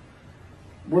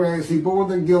 Whereas he bore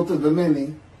the guilt of the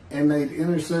many and made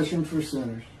intercession for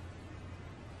sinners.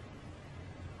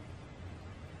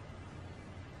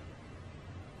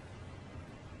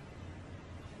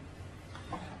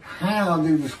 How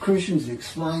do the Christians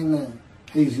explain that?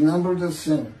 He's numbered a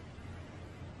sinner.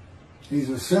 He's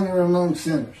a sinner among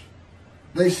sinners.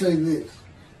 They say this.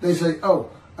 They say,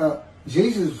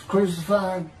 Jesus was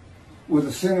crucified with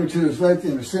a sinner to his left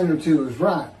and a sinner to his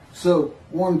right. So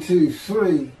 1, 2,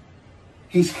 3,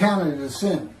 he's counted as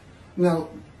sinner. Now,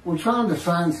 we're trying to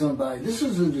find somebody. This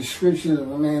is a description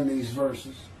of a man, these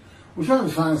verses. We're trying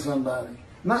to find somebody,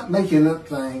 not making up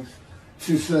things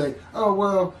to say,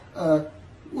 well,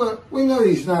 we know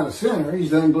he's not a sinner.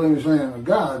 He's the unblemished Lamb of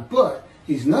God, but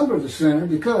he's numbered a sinner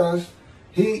because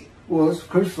he was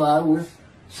crucified with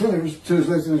sinners to his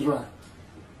left and his right.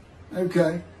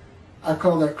 Okay, I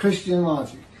call that Christian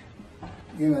logic.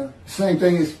 You know, same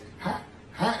thing as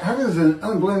how does an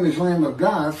unblemished Lamb of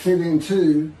God fit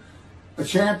into a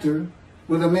chapter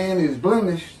where the man is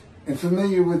blemished and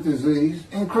familiar with disease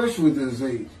and crushed with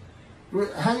disease?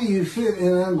 How do you fit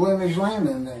an unblemished lamb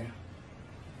in there?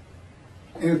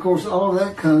 And of course, all of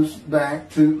that comes back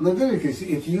to Leviticus.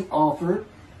 If you offer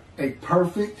a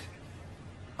perfect,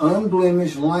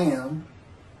 unblemished lamb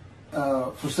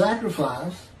for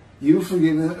sacrifice, you're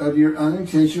forgiven of your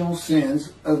unintentional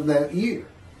sins of that year.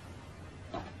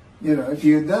 You know, if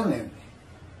you had done that.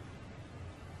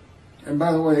 And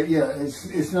by the way, yeah,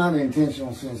 it's not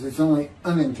intentional sins. It's only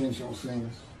unintentional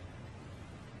sins.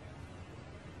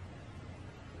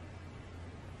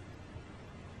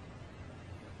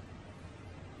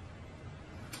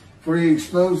 For he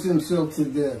exposed himself to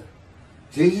death.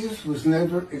 Jesus was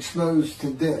never exposed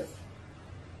to death.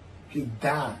 He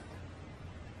died.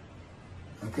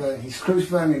 Okay? He's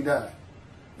crucified and he died.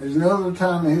 There's another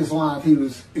time in his life he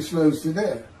was exposed to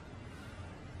death.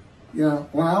 You know,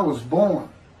 when I was born,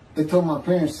 they told my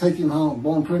parents to take him home,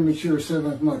 born premature,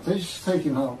 7th month. They just take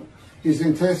him home. His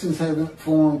intestines haven't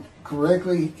formed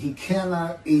correctly. He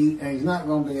cannot eat, and he's not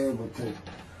going to be able to.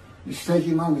 Just take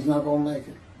him home. He's not going to make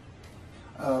it.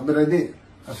 But I did.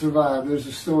 I survived. There's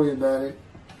a story about it.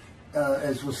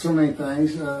 As with so many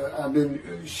things, I've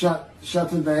been shot to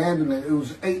the abdomen. It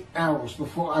was 8 hours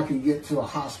before I could get to a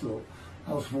hospital.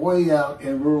 I was way out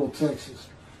in rural Texas,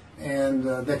 and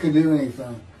they could do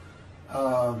anything.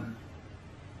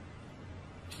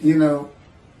 You know,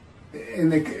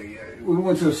 and we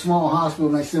went to a small hospital,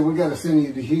 and they said, we got to send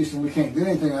you to Houston. We can't do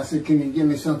anything. I said, can you give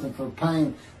me something for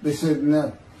pain? They said,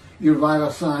 no, your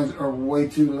vital signs are way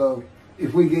too low.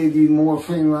 If we gave you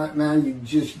morphine right now, you'd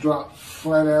just drop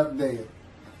flat out dead.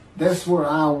 That's where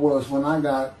I was when I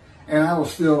got, and I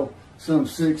was still some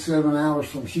 6-7 hours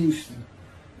from Houston.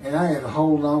 And I had to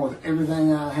hold on with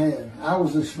everything I had. I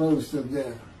was exposed to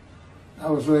death.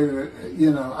 I was ready to, you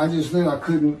know, I just knew I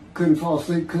couldn't fall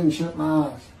asleep, couldn't shut my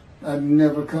eyes. I'd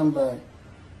never come back.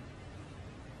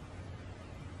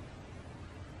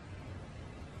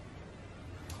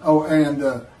 Oh,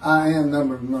 and I am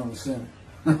numbered among the sinners.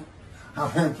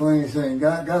 I've had plenty of sin.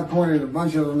 God pointed a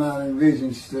bunch of them out in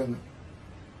visions to me.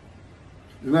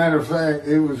 As a matter of fact,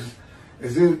 it was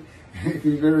as if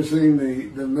you've ever seen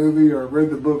the movie or read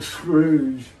the book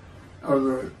Scrooge,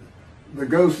 or the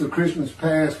Ghost of Christmas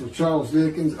Past with Charles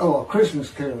Dickens. Oh, A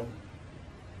Christmas Carol.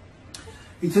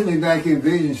 He took me back in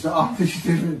visions to all these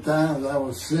different times I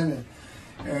was sinning.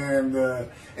 And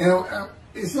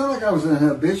it's not like I was an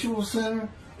habitual sinner.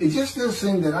 It just does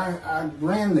seem that I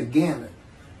ran the gamut.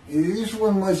 It just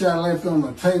wasn't much I left on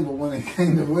the table when it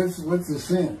came to what's the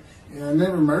sin. You know, I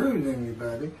never murdered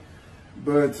anybody.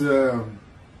 But yeah,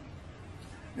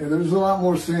 there was a lot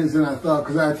more sins than I thought,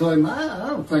 because I told him, I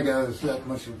don't think I was that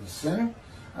much of a sinner.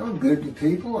 I was good to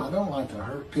people. I don't like to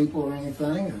hurt people or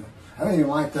anything. I don't even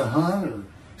like to hunt or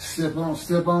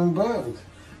step on bugs.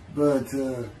 But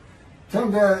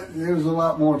turned out there was a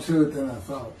lot more to it than I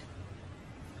thought.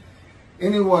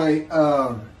 Anyway,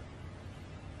 I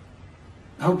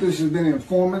hope this has been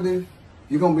informative.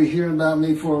 You're going to be hearing about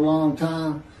me for a long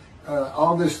time.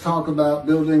 All this talk about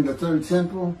building the third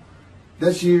temple,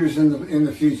 that's years in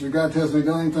the future. God tells me,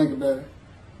 don't even think about it.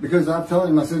 Because I've told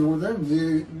him, I said, well, that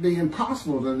would be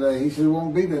impossible today. He said, it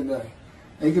won't be that day.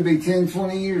 It could be 10,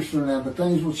 20 years from now, but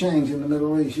things will change in the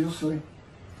Middle East. You'll see.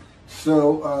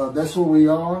 So that's where we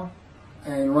are.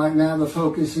 And right now the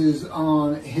focus is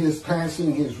on his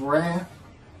passing his wrath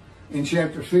in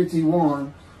chapter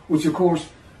 51, which of course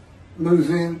moves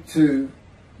into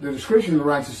the description of the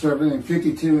righteous servant in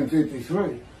 52 and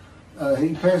 53.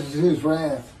 He passes his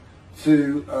wrath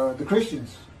to the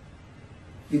Christians.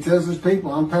 He tells his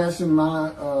people, I'm passing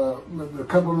the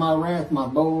cup of my wrath, my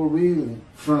bowl of reeling,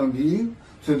 from you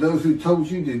to those who told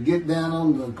you to get down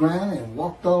on the ground and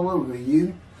walked all over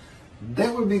you.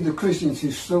 That would be the Christians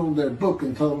who stole their book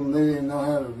and told them they didn't know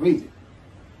how to read it.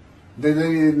 That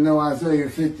they didn't know Isaiah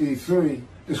 53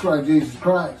 described Jesus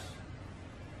Christ.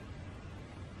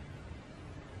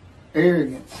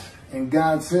 Arrogance. And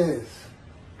God says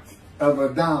of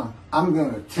Adam, I'm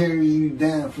going to tear you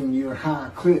down from your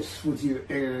high cliffs with your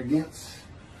arrogance.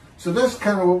 So that's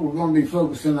kind of what we're going to be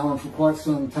focusing on for quite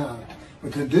some time.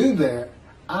 But to do that,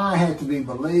 I have to be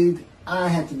believed. I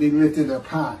have to be lifted up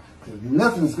high. Because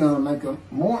nothing's going to make them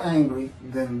more angry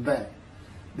than that.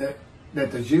 That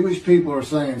the Jewish people are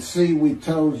saying, see, we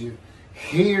told you,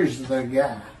 here's the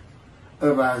guy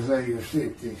of Isaiah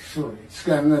 53. It's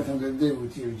got nothing to do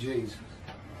with your Jesus.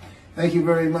 Thank you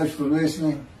very much for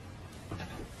listening.